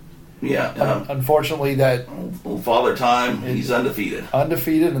die. Yeah. Unfortunately, that old Father Time, he's undefeated.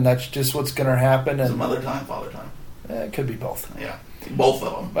 Undefeated, and that's just what's going to happen. Is it Mother Time, Father Time? It could be both. Yeah, both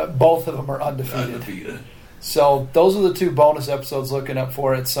of them. But both of them are undefeated. So those are the two bonus episodes looking up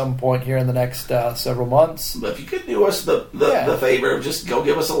for at some point here in the next several months. But if you could do us the favor of just go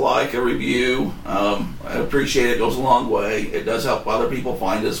give us a like, a review. I appreciate it. It goes a long way. It does help other people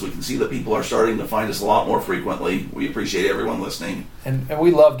find us. We can see that people are starting to find us a lot more frequently. We appreciate everyone listening. And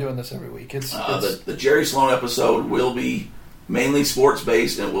we love doing this every week. It's the Jerry Sloan episode will be mainly sports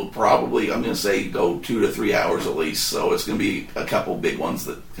based, and it will probably, I'm going to say, go 2 to 3 hours at least. So it's going to be a couple big ones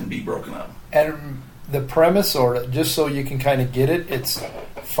that can be broken up. And the premise, or just so you can kind of get it, it's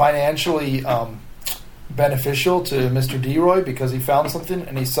financially beneficial to Mr. DeRoy because he found something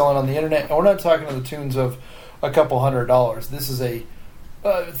and he's selling on the internet. And we're not talking to the tunes of a couple $100. This is a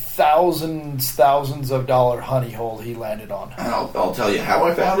thousands of dollar honey hole he landed on. And I'll tell you how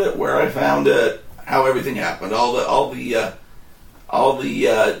I found it, where I found it, how everything happened, all the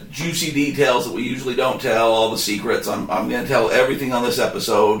juicy details that we usually don't tell, all the secrets. I'm going to tell everything on this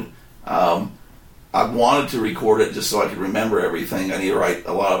episode. I wanted to record it just so I could remember everything. I need to write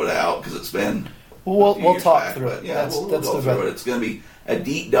a lot of it out because it's been. We'll talk through it. Yeah, we'll go through it. It's going to be a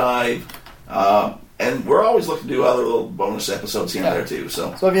deep dive, and we're always looking to do other little bonus episodes here and there too.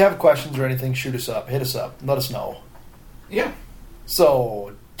 So if you have questions or anything, shoot us up, hit us up, let us know. Yeah.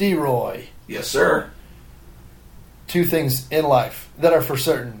 So DeRoy. Yes, sir. 2 things in life that are for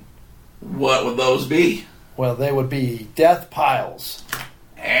certain. What would those be? Well, they would be death piles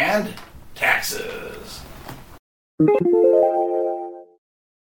and taxes. The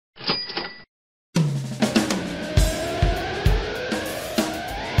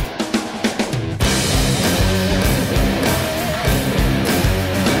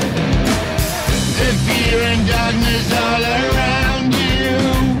fear and darkness all around you.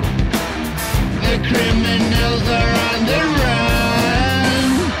 The criminals are on the run.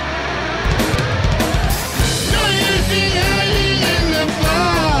 No use in hiding in the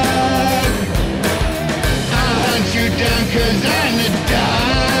fog. I'll hunt you down 'cause I'm the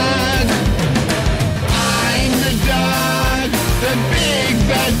dog. I'm the dog, the big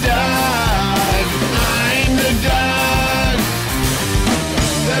bad dog. I'm the dog,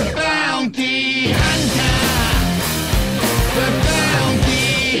 the bounty hunter. The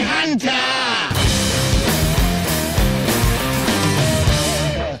bounty hunter.